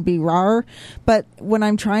it out and be raw. But when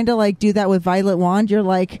I'm trying to like do that with Violet Wand, you're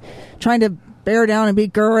like trying to bear down and be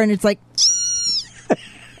grr, and it's like,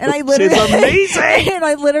 and I literally, it's amazing. And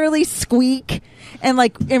I literally squeak. And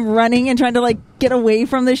like am running and trying to like get away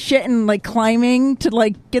from this shit and like climbing to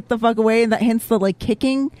like get the fuck away, and that hence the like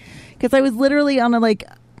kicking, because I was literally on a like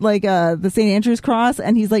the St. Andrew's cross,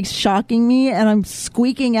 and he's like shocking me, and I'm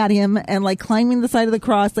squeaking at him and like climbing the side of the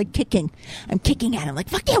cross, like kicking. I'm kicking at him like,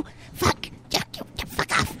 fuck you, fuck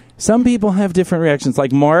off. Some people have different reactions.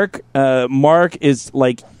 Like Mark is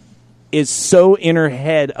so in her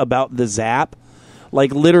head about the zap.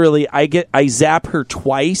 Like literally, I zap her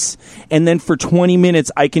twice, and then for 20 minutes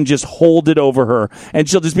I can just hold it over her, and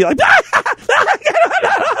she'll just be like, "No,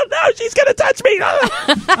 she's gonna touch me!"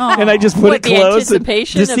 And I just put it close.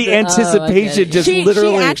 Just the anticipation, just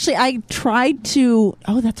literally. She actually, I tried to.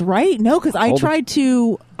 Oh, that's right. No, because I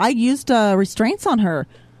used restraints on her,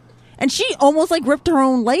 and she almost like ripped her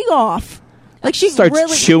own leg off. Like she starts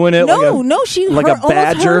really, chewing it. She like a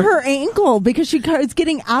badger. Almost hurt her ankle because she was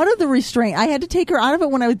getting out of the restraint. I had to take her out of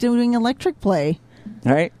it when I was doing electric play.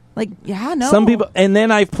 All right. Like, yeah, no. Some people, and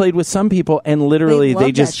then I've played with some people, and literally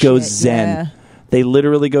they just go zen. Yeah. They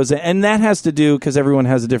literally go zen, and that has to do because everyone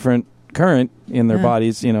has a different current in their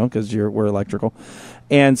bodies, because we're electrical.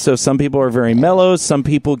 And so some people are very mellow. Some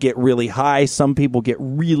people get really high. Some people get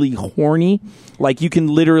really horny. Like you can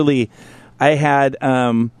literally, I had.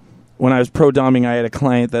 When I was pro-doming, I had a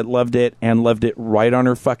client that loved it right on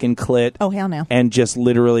her fucking clit. Oh, hell no. And just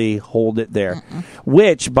literally hold it there.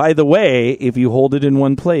 Which, by the way, if you hold it in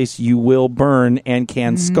one place, you will burn and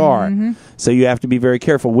can scar. So you have to be very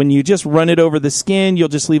careful. When you just run it over the skin, you'll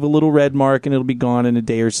just leave a little red mark and it'll be gone in a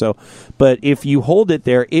day or so. But if you hold it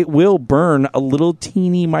there, it will burn a little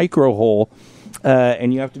teeny micro hole.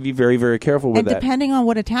 And you have to be very, very careful with that. And depending on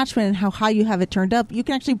what attachment and how high you have it turned up, you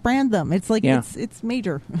can actually brand them. It's like, it's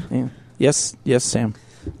major. Yeah. Yes, Sam.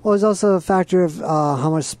 Well, there's also a factor of how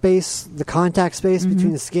much space, the contact space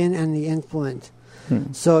between the skin and the implant.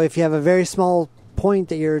 So if you have a very small point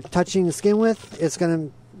that you're touching the skin with, it's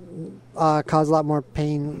going to cause a lot more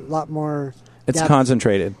pain, a lot more... It's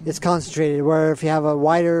concentrated. It's concentrated, where if you have a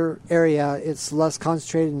wider area, it's less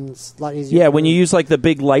concentrated and it's a lot easier. Yeah, when you use like the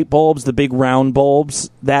big light bulbs, the big round bulbs,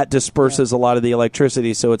 that disperses a lot of the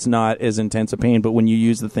electricity, so it's not as intense a pain. But when you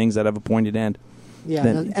use the things that have a pointed end... Yeah,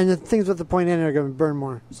 and the things with the point end are going to burn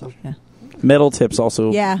more. So metal tips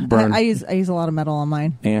also burn. I use a lot of metal on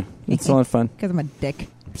mine. Yeah, it's a lot of fun. Because I'm a dick.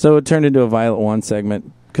 So it turned into a Violet Wand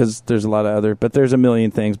segment because there's a lot of other, but there's a million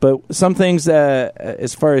things. But some things,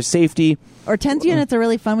 as far as safety... Or TENS units are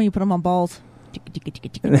really fun when you put them on balls. Do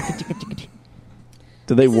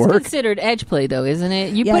they work? It's considered edge play, though, isn't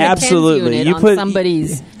it? You put a absolutely. TENS unit on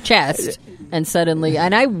somebody's chest, and suddenly...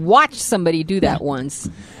 And I watched somebody do that once.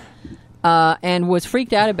 And was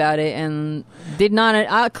freaked out about it and did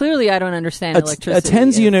not... clearly, I don't understand electricity. A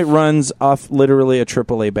TENS unit runs off literally a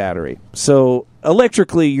AAA battery. So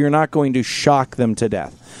electrically, you're not going to shock them to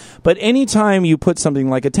death. But anytime you put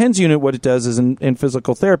something like a TENS unit, what it does is in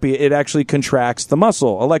physical therapy, it actually contracts the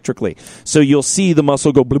muscle electrically. So you'll see the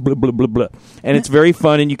muscle go blah, blah, blah, blah, blah. And it's very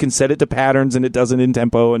fun, and you can set it to patterns, and it does it in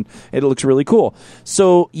tempo, and it looks really cool.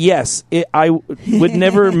 So, yes, I would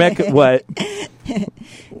never... What?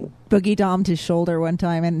 Boogie dommed his shoulder one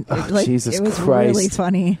time, and Jesus it was Christ. really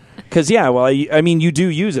funny. Because, I mean, you do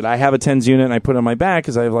use it. I have a TENS unit, and I put it on my back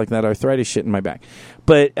because I have like that arthritis shit in my back.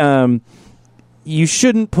 But you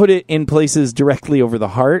shouldn't put it in places directly over the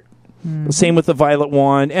heart. Same with the Violet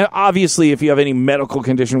Wand. And obviously, if you have any medical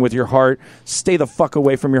condition with your heart, stay the fuck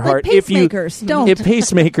away from your heart. Pacemakers, don't. If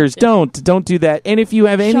pacemakers, don't do that. And if you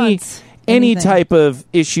have any type of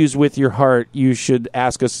issues with your heart, you should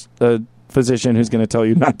ask a physician who's going to tell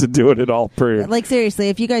you not to do it at all. Like, seriously,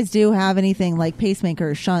 if you guys do have anything like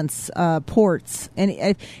pacemakers, shunts, ports,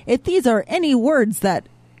 and if these are any words that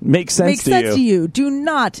make sense to you, do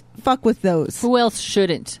not fuck with those. Who else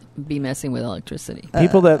shouldn't be messing with electricity.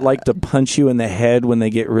 People that like to punch you in the head when they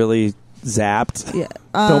get really zapped. Yeah.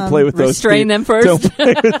 Don't play with those. Restrain them first. Don't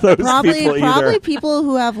play with those people Probably either. people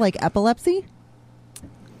who have like epilepsy.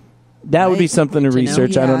 That would be Right. something to To know.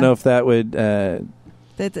 research. I don't Yeah. know if that would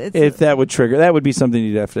It's if that would trigger. That would be something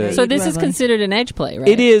you'd have to. So you this do is have, like- considered an edge play, right?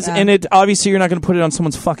 It is, Yeah. and it obviously you're not going to put it on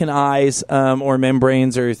someone's fucking eyes or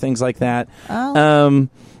membranes or things like that. Oh,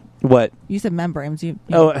 What? you said membranes. You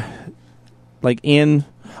Like in?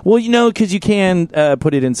 Well, because you can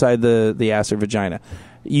put it inside the ass or vagina.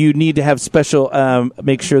 You need to have special.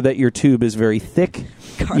 Make sure that your tube is very thick.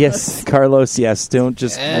 Carlos. Yes, Carlos. Yes, don't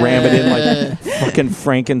just ram it in like fucking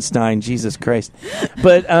Frankenstein. Jesus Christ.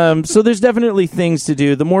 But so there's definitely things to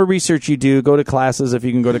do. The more research you do, go to classes if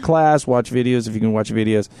you can go to class. Watch videos if you can watch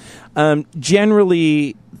videos.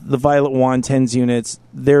 Generally, the Violet Wand TENS units,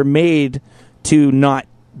 they're made to not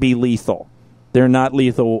be lethal. They're not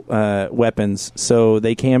lethal weapons, so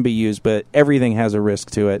they can be used, but everything has a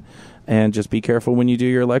risk to it. And just be careful when you do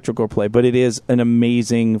your electrical play. But it is an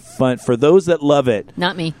amazing fun for those that love it.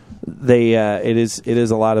 Not me. It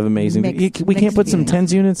is a lot of amazing. We can't put some feelings.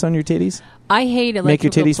 TENS units on your titties. I hate Make your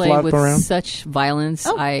electrical titties play flop with around? such violence.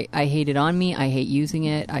 Oh. I hate it on me. I hate using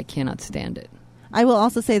it. I cannot stand it. I will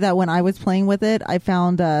also say that when I was playing with it, I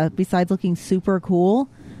found besides looking super cool,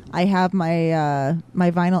 I have my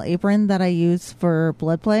my vinyl apron that I use for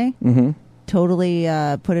blood play. Mm-hmm. Totally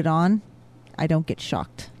put it on. I don't get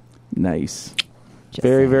shocked. Nice. Just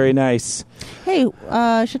Very, saying. very nice. Hey,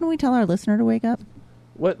 shouldn't we tell our listener to wake up?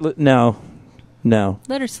 What? No.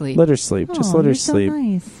 Let her sleep. Let her sleep. Just Oh, let her you're so sleep.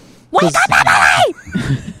 nice.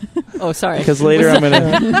 Oh, sorry. Because later I'm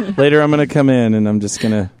gonna come in and I'm just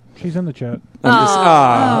gonna. She's in the chat.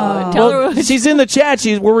 Tell her. She's in the chat.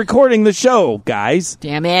 We're recording the show, guys.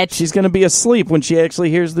 Damn it. She's going to be asleep when she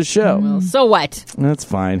actually hears the show. Well, so what? That's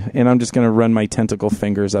fine. And I'm just going to run my tentacle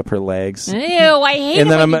fingers up her legs. Ew, I hate it.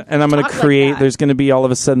 And then when I'm going to talk like create. that. There's going to be all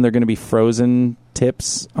of a sudden there are going to be frozen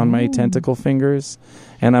tips on my tentacle fingers,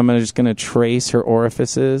 and I'm just going to trace her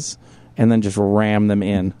orifices and then just ram them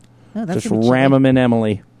in. Oh, that's Just gonna be ram chilly. them in,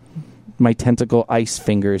 Emily. My tentacle ice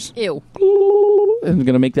fingers. Ew. I'm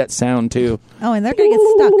going to make that sound too. Oh, and they're gonna get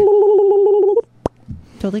stuck.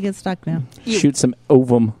 Totally get stuck now. Ew. Shoot some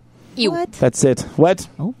ovum. Ew. What? That's it. What?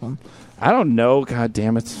 Oh, I don't know. God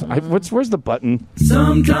damn it. Where's the button?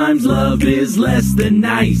 Sometimes love is less than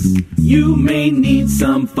nice. You may need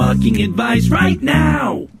some fucking advice right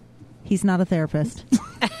now. he's not a therapist.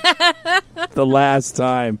 The last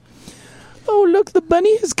time. Oh, look, the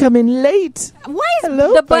bunny has come in late. Why is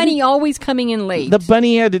Hello, the buddy. bunny always coming in late? The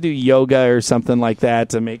bunny had to do yoga or something like that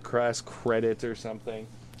to make Crass credit or something.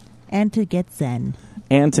 And to get zen.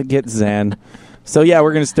 And to get zen. So, yeah,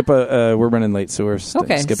 we're going to skip we're running late, so we're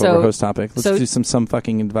Okay, skip so- over host topic. Let's so- do some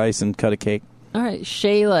fucking advice and cut a cake. All right.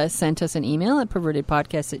 Shayla sent us an email at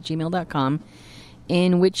pervertedpodcast@gmail.com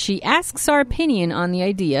in which she asks our opinion on the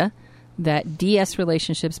idea that DS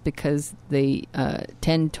relationships, because they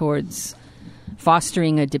tend towards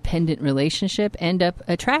fostering a dependent relationship, end up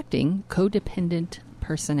attracting codependent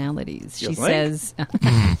personalities. She You says...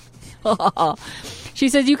 She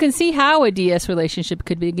says you can see how a DS relationship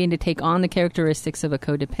could begin to take on the characteristics of a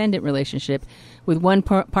codependent relationship, with one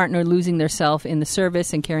partner losing their self in the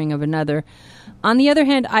service and caring of another. On the other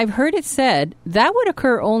hand, I've heard it said that would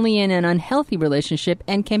occur only in an unhealthy relationship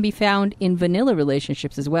and can be found in vanilla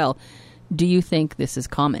relationships as well. Do you think this is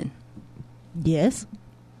common? Yes.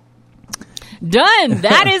 Done!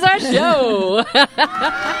 That is our show!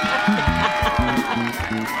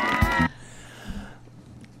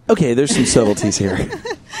 Okay, there's some subtleties here.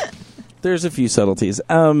 There's a few subtleties.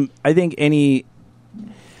 I think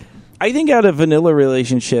out of vanilla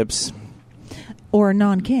relationships Or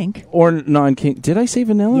non-kink. or non-kink. Did I say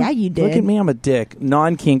vanilla? Yeah, you did. Look at me, I'm a dick.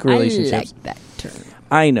 Non-kink I relationships. like that term.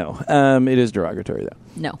 I know. It is derogatory though.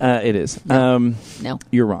 No. It is. No.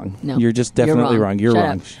 You're wrong. No. You're just definitely wrong. You're Shut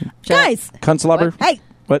wrong. up. Shut up. Guys! Cunslobber. Hey!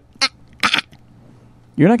 What?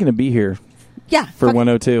 You're not going to be here Yeah. for fuck-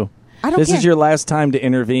 102. I don't This care. is your last time to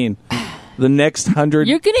intervene. The next 100.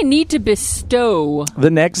 You're going to need to bestow The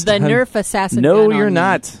next. the 100 Nerf assassin. No, gun you're on me.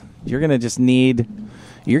 not. You're going to just need.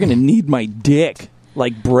 You're going to need my dick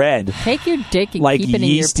like bread. Take your dick and Like keep it in your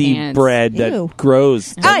yeasty pants. bread that Ew.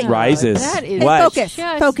 grows, that Hey. rises. That is What? Focus.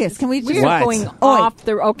 Just- Focus. Can we We're just... What? going off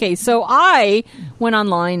the... Okay, so I went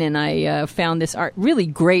online and I found this really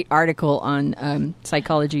great article on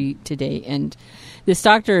Psychology Today, and this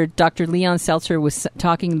Dr. Leon Seltzer was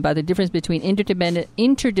talking about the difference between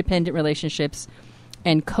interdependent relationships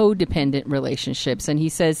and codependent relationships. And he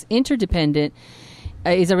says interdependent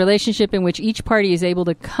is a relationship in which each party is able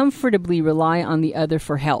to comfortably rely on the other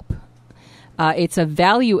for help. It's a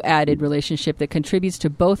value-added relationship that contributes to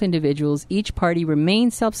both individuals. Each party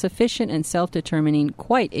remains self-sufficient and self-determining,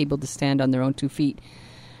 quite able to stand on their own 2 feet.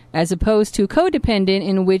 As opposed to codependent,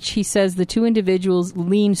 in which he says the two individuals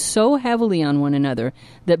lean so heavily on one another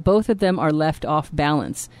that both of them are left off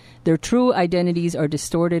balance. Their true identities are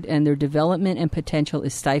distorted and their development and potential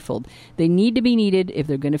is stifled. They need to be needed if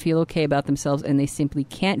they're going to feel okay about themselves, and they simply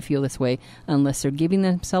can't feel this way unless they're giving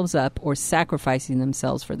themselves up or sacrificing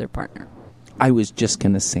themselves for their partner. I was just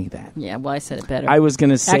going to say that. Yeah, well, I said it better. I was going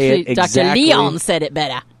to say Actually, it exactly. Dr. Leon said it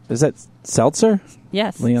better. Is that Seltzer?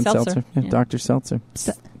 Yes, Leon Seltzer? Yeah, Yeah. Dr. Seltzer.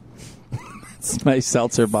 It's my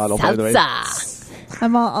seltzer bottle, by the way.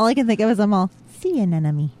 All I can think of is I'm all sea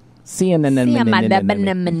anemone.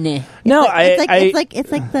 No, It's like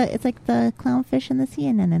the clownfish and the sea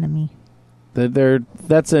anemone.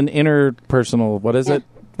 That's an interpersonal. What is it?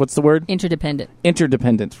 What's the word?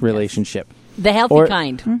 Interdependent relationship. The healthy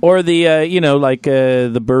kind. Or the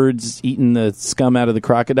the birds eating the scum out of the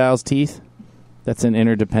crocodile's teeth. That's an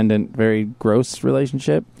interdependent, very gross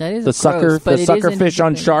relationship. That is the gross, sucker fish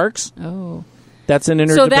on sharks. Oh, that's an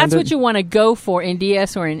interdependent. So that's what you want to go for in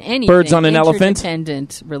DS or in any birds on an elephant.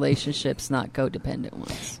 Interdependent relationships, not codependent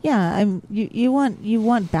ones. Yeah, you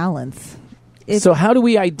want balance. So how do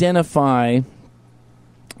we identify?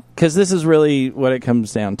 Because this is really what it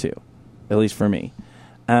comes down to, at least for me.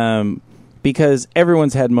 Because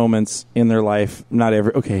everyone's had moments in their life.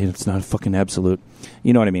 Okay, it's not a fucking absolute.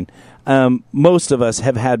 You know what I mean? Most of us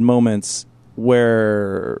have had moments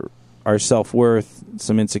where our self-worth,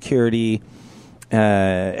 some insecurity,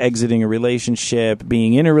 exiting a relationship,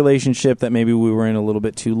 being in a relationship that maybe we were in a little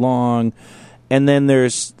bit too long. And then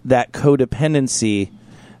there's that codependency,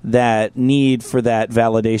 that need for that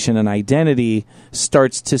validation and identity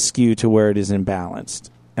starts to skew to where it is imbalanced.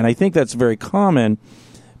 And I think that's very common,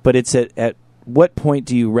 but it's at what point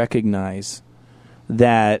do you recognize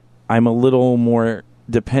that I'm a little more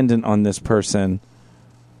dependent on this person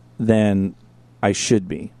than I should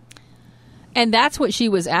be? And that's what she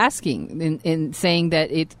was asking in saying that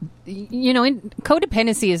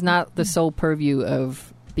codependency is not the sole purview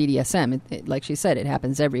of BDSM. Like she said, it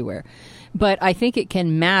happens everywhere. But I think it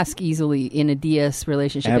can mask easily in a DS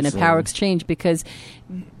relationship, in a power exchange, because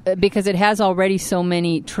it has already so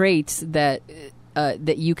many traits that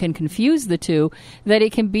you can confuse the two, that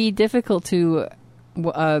it can be difficult to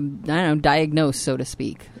diagnose, so to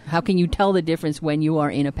speak. How can you tell the difference when you are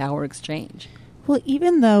in a power exchange? Well,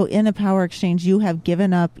 even though in a power exchange you have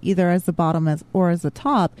given up either as the bottom or as the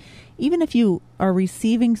top, even if you are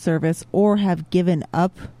receiving service or have given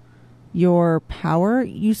up your power,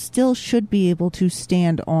 you still should be able to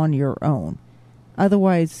stand on your own.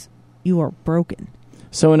 Otherwise, you are broken.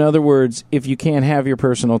 So in other words, if you can't have your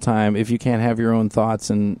personal time, if you can't have your own thoughts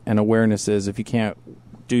and awarenesses, if you can't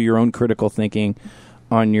do your own critical thinking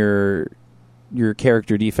on your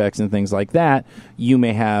character defects and things like that, you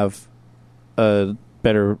may have a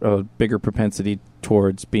bigger propensity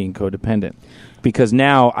towards being codependent. Because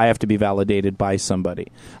now I have to be validated by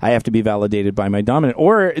somebody. I have to be validated by my dominant.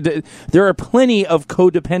 Or there are plenty of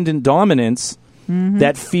codependent dominants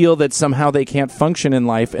that feel that somehow they can't function in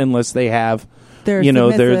life unless they have, they're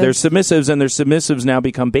submissives, and their submissives now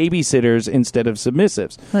become babysitters instead of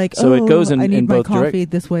submissives. Like, so it goes in I need both my coffee directions.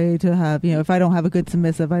 this way to have, if I don't have a good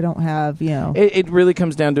submissive, I don't have, It really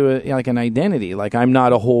comes down to an identity. Like, I'm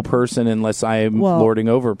not a whole person unless I'm lording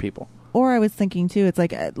over people. Or I was thinking too, it's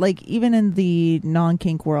like even in the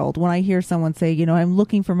non-kink world, when I hear someone say, I'm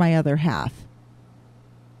looking for my other half.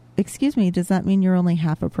 Excuse me, does that mean you're only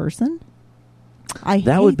half a person?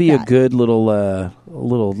 That would be a good little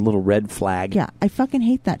red flag. Yeah, I fucking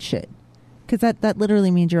hate that shit. Because that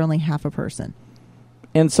literally means you're only half a person.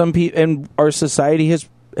 And some people, and our society has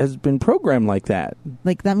been programmed like that.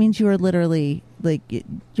 Like, that means you are literally,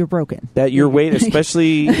 you're broken. That your weight,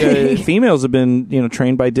 especially females have been,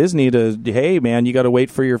 trained by Disney to, hey, man, you got to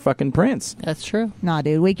wait for your fucking prince. That's true. Nah,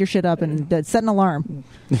 dude, wake your shit up and set an alarm.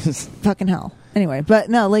 Fucking hell. Anyway, but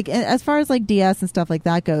no, as far as DS and stuff like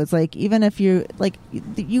that goes, even if you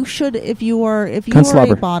you should, if you are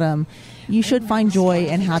a bottom, you should find joy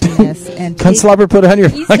and happiness. And Slobber, put on your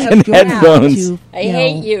fucking headphones. I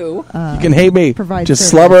hate you. You can hate me. Just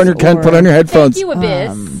slobber on your cunt. Put on your headphones. Thank you,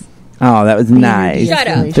 Abyss. Oh, that was nice. Shut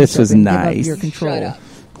up. This was nice. Your control. Shut up.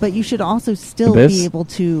 But you should also still Abyss? be able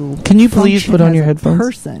to. Can you please put on your headphones?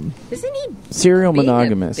 Person. Isn't he serial being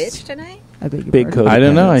monogamous? a bitch tonight? I beg your Big pardon. code. I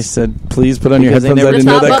don't know. I said, please put on your Because they headphones. I never didn't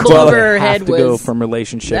The know top that. bubble Well, over her have head to go was- from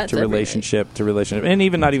relationship that's to everything. relationship to relationship, and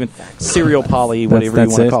even not even serial poly, whatever That's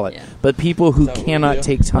you want it. to call it. Yeah. But people who cannot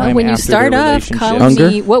take time Well, when you after start their off, relationship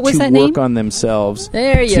Colin, what was to that work name? on themselves.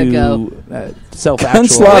 There you to, go.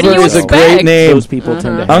 Self-actualize. What do you is a expect? great name. Those people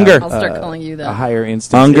tend to have Unger. I'll start calling you that. a higher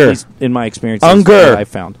instance. Unger. At least in my experience, Unger. that I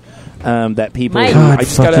found. That people, Mike. who, God I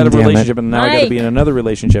just got out of a fucking damn it. relationship and now I got to Mike. be in another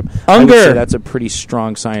relationship. I would Unger. say that's a pretty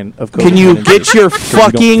strong sign of Can you codependency. get your Because you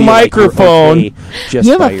don't fucking feel like you're microphone? okay just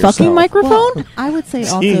You have by a fucking yourself. microphone? Well, I would say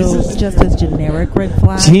also Jesus. just as generic red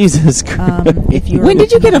flag. Jesus Christ. If you're When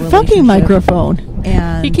did you get a in fucking relationship microphone?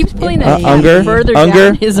 And He keeps pulling if that they Unger, further Unger,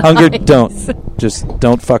 down his Unger, eyes. just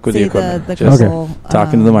don't fuck with say the equipment. the Just couple,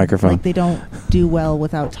 talking to the microphone. like they don't do well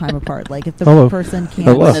without time apart. Like if the Hello. person can't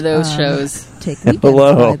Hello. One of those shows. take weekends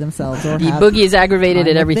Hello. by themselves or The have Boogie is aggravated time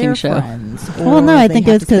at with everything their show. friends, Well, or no, I they think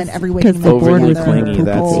have it's to spend 'cause- every 'cause waking they're minute bored with together, clingy,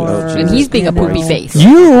 that's- or, oh, Jesus. And he's being a you know, poopy face.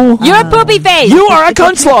 You, You're a poopy face. you are a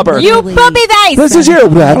cunt slobber. You poopy face. This is you.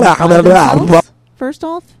 Blah, blah, blah, blah, blah. First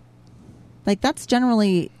off, like that's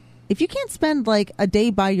generally if you can't spend like a day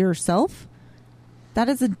by yourself, that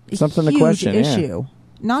is a Something to huge question, yeah. issue.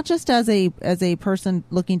 Not just as a person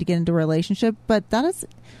looking to get into a relationship, but that is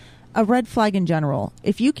a red flag in general.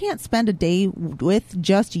 If you can't spend a day with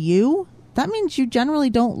just you, that means you generally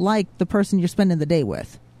don't like the person you're spending the day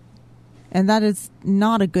with. And that is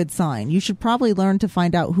not a good sign. You should probably learn to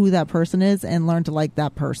find out who that person is and learn to like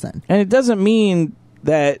that person. And it doesn't mean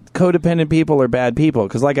that codependent people are bad people.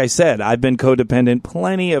 Because like I said, I've been codependent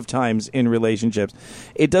plenty of times in relationships.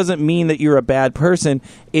 It doesn't mean that you're a bad person.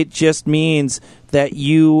 It just means that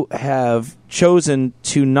you have chosen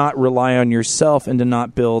to not rely on yourself and to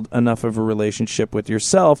not build enough of a relationship with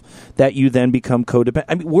yourself that you then become codependent.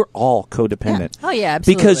 I mean, we're all codependent. Oh yeah,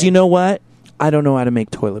 absolutely. Because you know what? I don't know how to make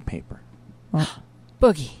toilet paper.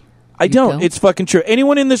 Boogie. I You don't. don't? It's fucking true.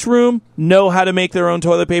 Anyone in this room know how to make their own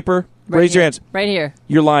toilet paper? Raise your here. hands. Right here.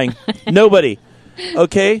 You're lying. Nobody.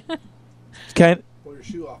 Okay? Pull your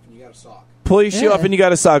shoe off and you got a sock. Pull your shoe off and you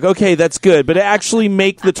got a sock. Okay, that's good. But actually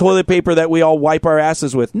make the toilet paper that we all wipe our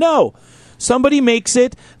asses with. No. Somebody makes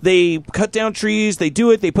it. They cut down trees. They do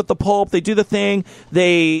it. They put the pulp. They do the thing.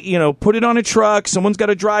 They, put it on a truck. Someone's got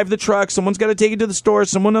to drive the truck. Someone's got to take it to the store.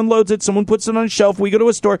 Someone unloads it. Someone puts it on a shelf. We go to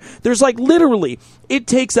a store. There's literally, it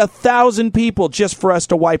takes 1,000 people just for us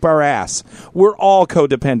to wipe our ass. We're all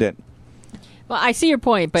codependent. Well, I see your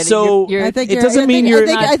point, but So, you're, I think it you're, doesn't I mean think, you're I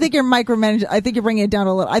think, not- I think you're micromanaging. I think you're bringing it down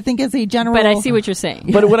a little. I think as a general, but I see what you're saying.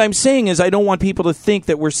 But what I'm saying is I don't want people to think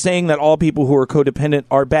that we're saying that all people who are codependent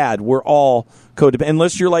are bad. We're all codependent.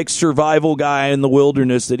 Unless you're like survival guy in the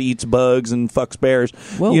wilderness that eats bugs and fucks bears.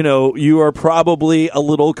 Whoa. You are probably a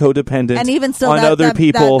little codependent and even still, on that, other that,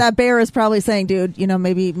 people. that bear is probably saying, "Dude,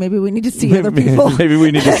 maybe we need to see other people." Maybe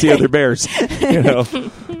we need to see other bears.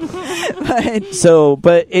 But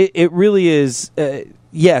But it really is.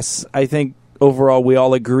 Yes, I think overall we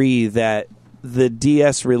all agree that the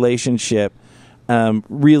DS relationship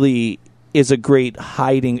really is a great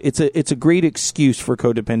hiding. It's a great excuse for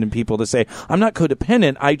codependent people to say, "I'm not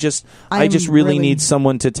codependent. I just really need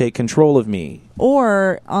someone to take control of me."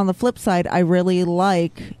 or on the flip side, I really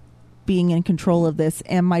like being in control of this,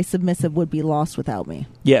 and my submissive would be lost without me.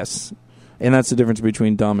 Yes, and that's the difference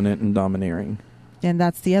between dominant and domineering. And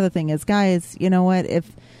that's the other thing is, guys, you know what?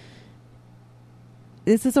 If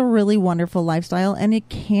this is a really wonderful lifestyle, and it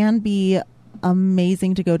can be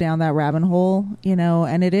amazing to go down that rabbit hole,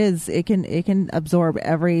 and it can absorb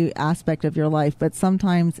every aspect of your life, but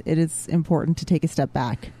sometimes it is important to take a step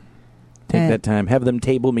back. Take that time. Have them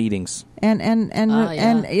table meetings. And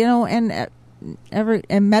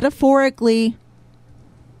metaphorically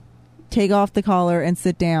take off the collar and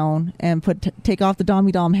sit down and take off the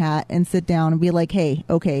Dommy Dom hat and sit down and be like, hey,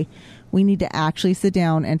 okay, we need to actually sit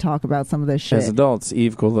down and talk about some of this shit. As adults,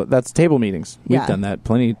 Eve, that's table meetings. We've Yeah. done that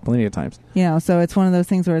plenty of times. So it's one of those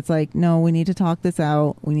things where it's like, no, we need to talk this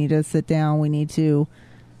out. We need to sit down. We need to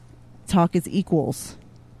talk as equals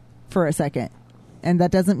for a second. And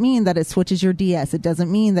that doesn't mean that it switches your DS. It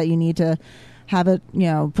doesn't mean that you need to have it,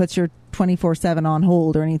 puts your 24/7 on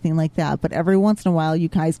hold or anything like that. But every once in a while, you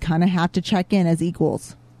guys kind of have to check in as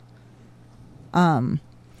equals. I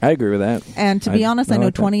agree with that. And to be honest, I know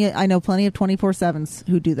like that. I know plenty of 24/7s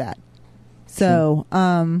who do that. So,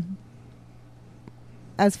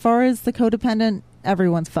 as far as the codependent,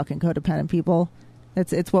 everyone's fucking codependent, people.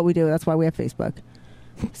 It's what we do. That's why we have Facebook.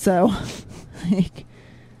 So,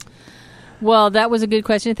 Well, that was a good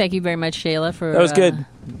question. Thank you very much, Shayla, for That was good.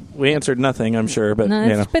 We answered nothing, I'm sure, but No, you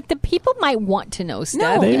know. but the people might want to know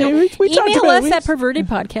stuff. No. You know, We talked email about us it. at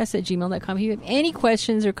pervertedpodcast@gmail.com if you have any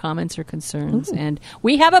questions or comments or concerns. And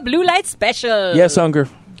we have a blue light special. Yes, Unger.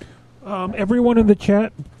 Everyone in the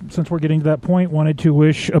chat, since we're getting to that point, wanted to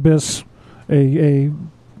wish Abyss a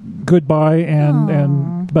goodbye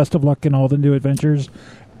and best of luck in all the new adventures.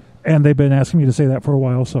 And they've been asking me to say that for a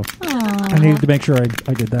while, so I needed to make sure I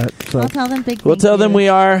did that. So I'll tell them big We'll thank tell them you. we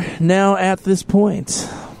are now at this point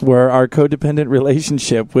where our codependent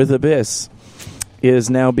relationship with Abyss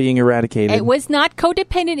is now being eradicated. It was not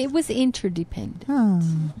codependent, it was interdependent. Oh,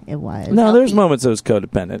 it was. No, there's moments that was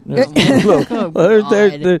codependent.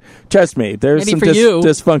 God. Trust me, there's Maybe some for you.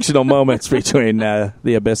 dysfunctional moments between the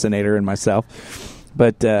Abyssinator and myself.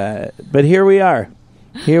 But here we are.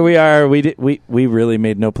 Here we are. We really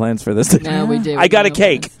made no plans for this. No, we did. I got a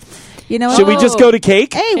cake. You know, Should we just go to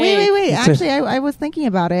cake? Hey, Hey. wait. Actually, I was thinking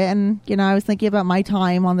about it, and I was thinking about my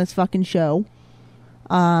time on this fucking show,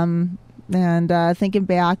 and thinking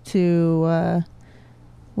back to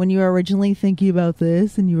when you were originally thinking about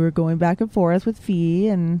this, and you were going back and forth with Fee,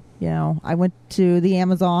 and I went to the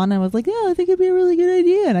Amazon, and I was like, "Yeah, I think it'd be a really good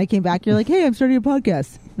idea," and I came back, you're like, "Hey, I'm starting a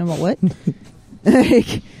podcast," and I'm like, "What?"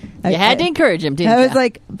 Like, You had to encourage him, didn't I you? was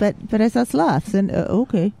like, but I saw sloths, and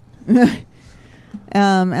okay.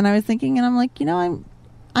 And I was thinking, and I'm like,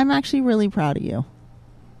 I'm actually really proud of you.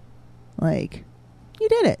 Like, you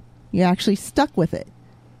did it. You actually stuck with it.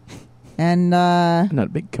 And I'm not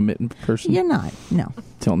a big commitment person you're not. No.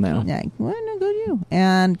 till now. Yeah. Well, no, go you.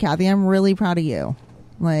 And Kathy, I'm really proud of you.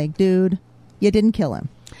 Like, dude, you didn't kill him.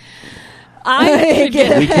 I could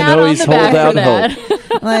get a We can pat on always the hold back out for that.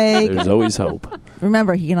 hope. Like, There's always hope.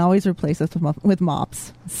 remember, he can always replace us with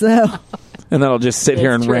mops. So, And then I'll just sit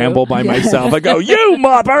here and It's true. ramble by myself. I go, "You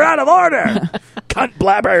mop are out of order, cunt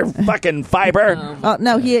blabber, fucking fiber."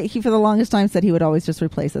 no, he for the longest time said he would always just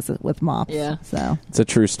replace us with mops. Yeah. So, It's a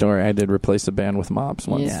true story. I did replace a band with mops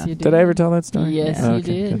once. Yes, you Did I ever tell that story? Yes, Yeah. you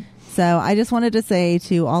Okay, did. good. So I just wanted to say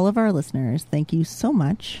to all of our listeners, thank you so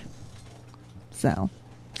much. So,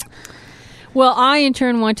 Well, I in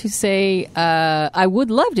turn want to say I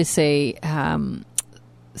would love to say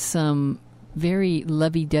some very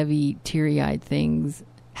lovey-dovey, teary-eyed things.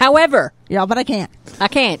 However, yeah, but I can't. I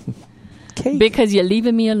can't Cake. because you're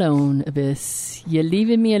leaving me alone, Abyss. You're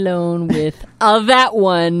leaving me alone with that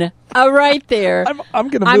one right there. I'm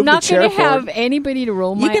going to move I'm not the chair going to have forward. anybody to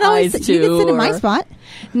roll You my can eyes always to. you can sit in my or- spot.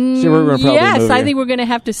 So we're gonna probably yes, move I you. think we're going to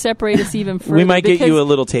have to separate us even further. We might get because- you a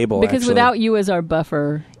little table. because actually. without you as our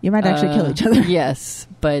buffer, You might actually kill each other. Yes,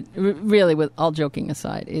 but really, with all joking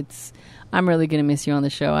aside, I'm really going to miss you on the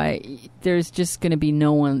show. There's just going to be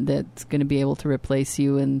no one that's going to be able to replace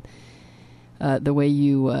you, and the way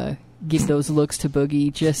you give those looks to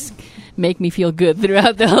Boogie just make me feel good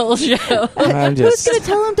throughout the whole show. I'm Who's just going to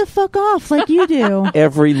tell him to fuck off like you do?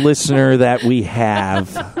 every listener that we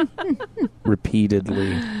have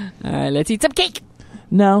repeatedly. All right, let's eat some cake.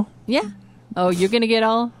 No, Yeah. Oh, you're going to get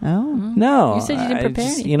all. Oh, no. You said you didn't I prepare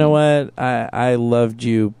just- anything. You know what? I loved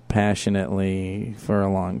you passionately for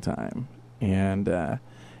a long time,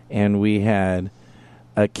 and we had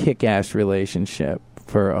a kick-ass relationship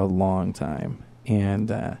for a long time,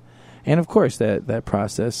 and of course that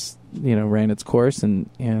process ran its course, and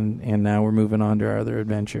now we're moving on to our other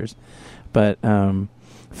adventures, but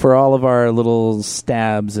for all of our little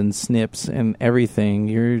stabs and snips and everything,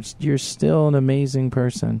 you're still an amazing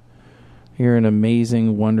person. You're an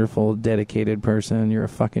amazing, wonderful, dedicated person. You're a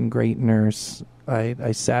fucking great nurse.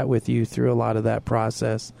 I sat with you through a lot of that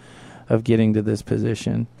process of getting to this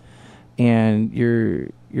position, and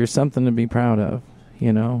you're something to be proud of.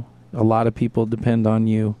 A lot of people depend on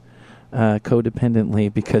you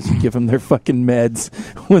codependently because you give them their fucking meds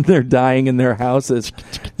when they're dying in their houses.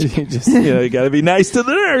 You just you got to be nice to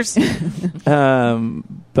the nurse.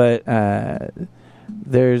 But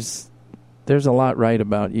there's a lot right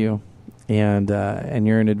about you. And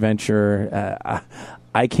you're an adventurer.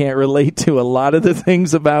 I can't relate to a lot of the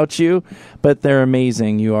things about you, but they're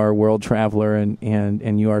amazing. You are a world traveler,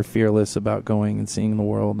 and you are fearless about going and seeing the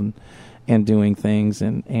world and doing things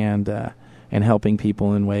and helping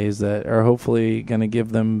people in ways that are hopefully going to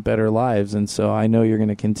give them better lives. And so I know you're going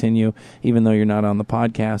to continue, even though you're not on the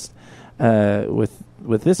podcast,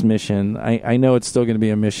 with this mission. I know it's still going to be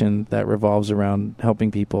a mission that revolves around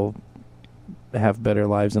helping people have better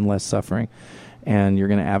lives and less suffering, and you're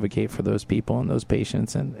going to advocate for those people and those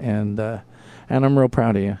patients, and I'm real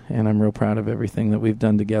proud of you, and I'm real proud of everything that we've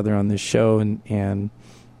done together on this show, and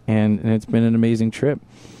it's been an amazing trip,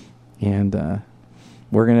 and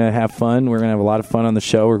we're going to have fun. We're going to have a lot of fun on the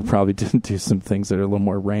show. We're probably do some things that are a little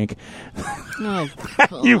more rank. Oh,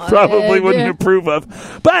 You probably wouldn't approve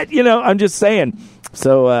of. But, I'm just saying.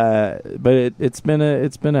 So, but it's been a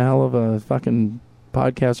hell of a fucking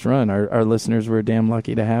podcast run. Our listeners were damn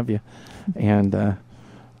lucky to have you. And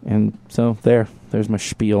so there's my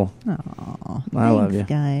spiel. Aw, I love you.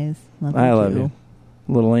 guys. I love you.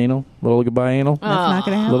 Little anal, little goodbye anal. That's not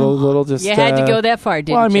going to happen. Little just. You had to go that far, didn't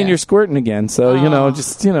you? Well, I mean, you're squirting again, so Aw.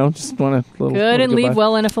 just want to. good and leave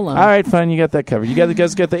well enough alone. All right, fine. You got that covered. You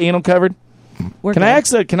guys got the anal covered. We're Can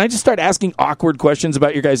good. I just start asking awkward questions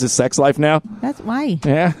about your guys' sex life now? That's why.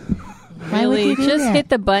 Yeah. Why would Really, you do just that? hit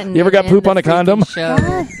the button. You ever and got end poop the on a condom?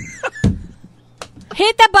 freaking show.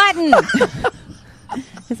 Hit the button.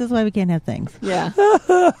 This is why we can't have things. Yeah.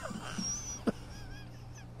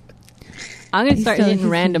 I'm going to start hitting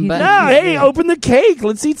random buttons. No, hey, open the cake.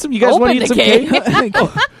 Let's eat some. You guys want to eat some cake? I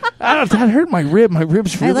don't. That hurt my rib. My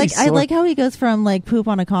rib's really sore. I like how he goes from like poop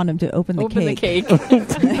on a condom to open the Open cake. the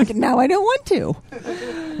cake. Now I don't want to.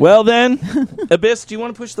 Well then, Abyss, do you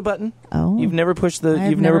want to push the button? Oh, You've never pushed the. I've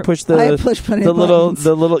You've never pushed the. I have pushed plenty the of little. buttons.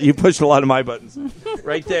 The little. You pushed a lot of my buttons.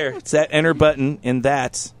 Right there. It's that enter button, and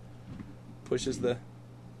that pushes the.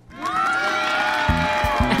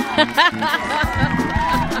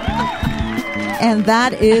 And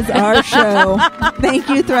that is our show. Thank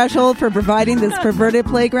you, Threshold, for providing this perverted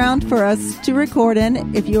playground for us to record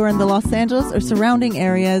in. If you are in the Los Angeles or surrounding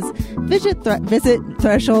areas, visit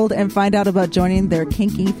Threshold and find out about joining their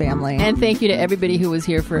kinky family. And thank you to everybody who was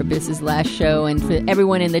here for Abyss's last show, and for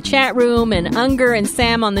everyone in the chat room, and Unger and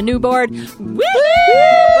Sam on the new board. Woo!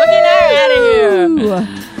 Boogie out of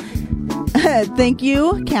here. Thank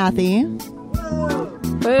you, Kathy.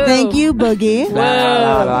 Boo. Thank you, Boogie.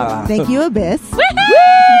 Woo. Thank you, Abyss.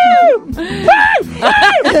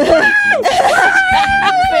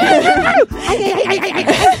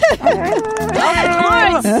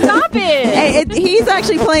 Stop it. Hey, he's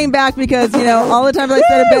actually playing back because, all the times I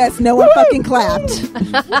said Abyss, no one fucking clapped.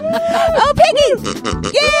 Oh, Piggy!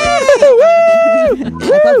 Yay!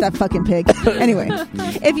 I love that fucking pig. Anyway,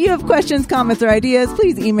 if you have questions, comments, or ideas,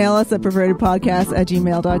 please email us at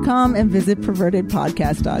pervertedpodcast@gmail.com and visit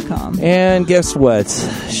pervertedpodcast.com. And guess what?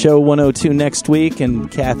 Show 102 next week,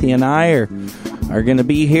 and Kathy and I are going to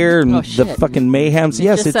be here. And Oh, the shit. fucking mayhems.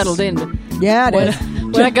 Yes, Just settled in. Yeah, it is.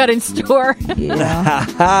 What I got in store. Yeah.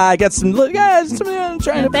 I got some. Look, guys, I'm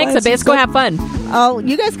trying to. Thanks, find Abyss. some Go stuff. have fun. Oh,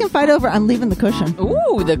 you guys can fight over. I'm leaving the cushion.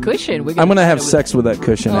 Ooh, the cushion. I'm going to have sex with that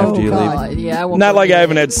cushion Oh, after you God. leave. Yeah, I won't Not go like I there.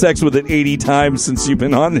 haven't had sex with it 80 times since you've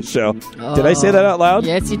been on the show. Did I say that out loud?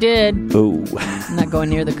 Yes, you did. Ooh. I'm not going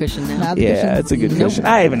near the cushion now. Now the Yeah, cushion's- it's a good Nope. cushion.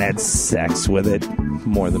 I haven't had sex with it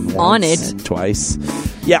more than once. On it. Twice.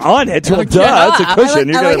 Yeah, on it. Well, Oh, duh. yeah. It's a cushion.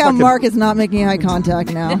 I You're like gonna how fucking- Mark is not making eye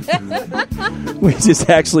contact now. We just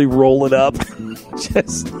actually roll it up.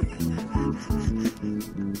 Just.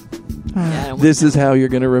 Yeah, I don't This is how you're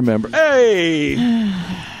going to remember. Hey!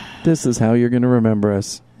 This is how you're going to remember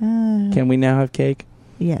us. Can we now have cake?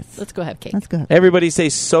 Yes. Let's go have cake. Let's go. Everybody say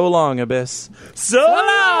so long, Abyss. So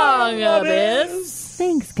long, Abyss.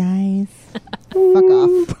 Thanks, guys. Fuck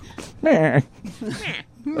off.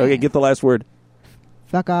 Okay, get the last word.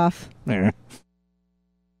 Fuck off.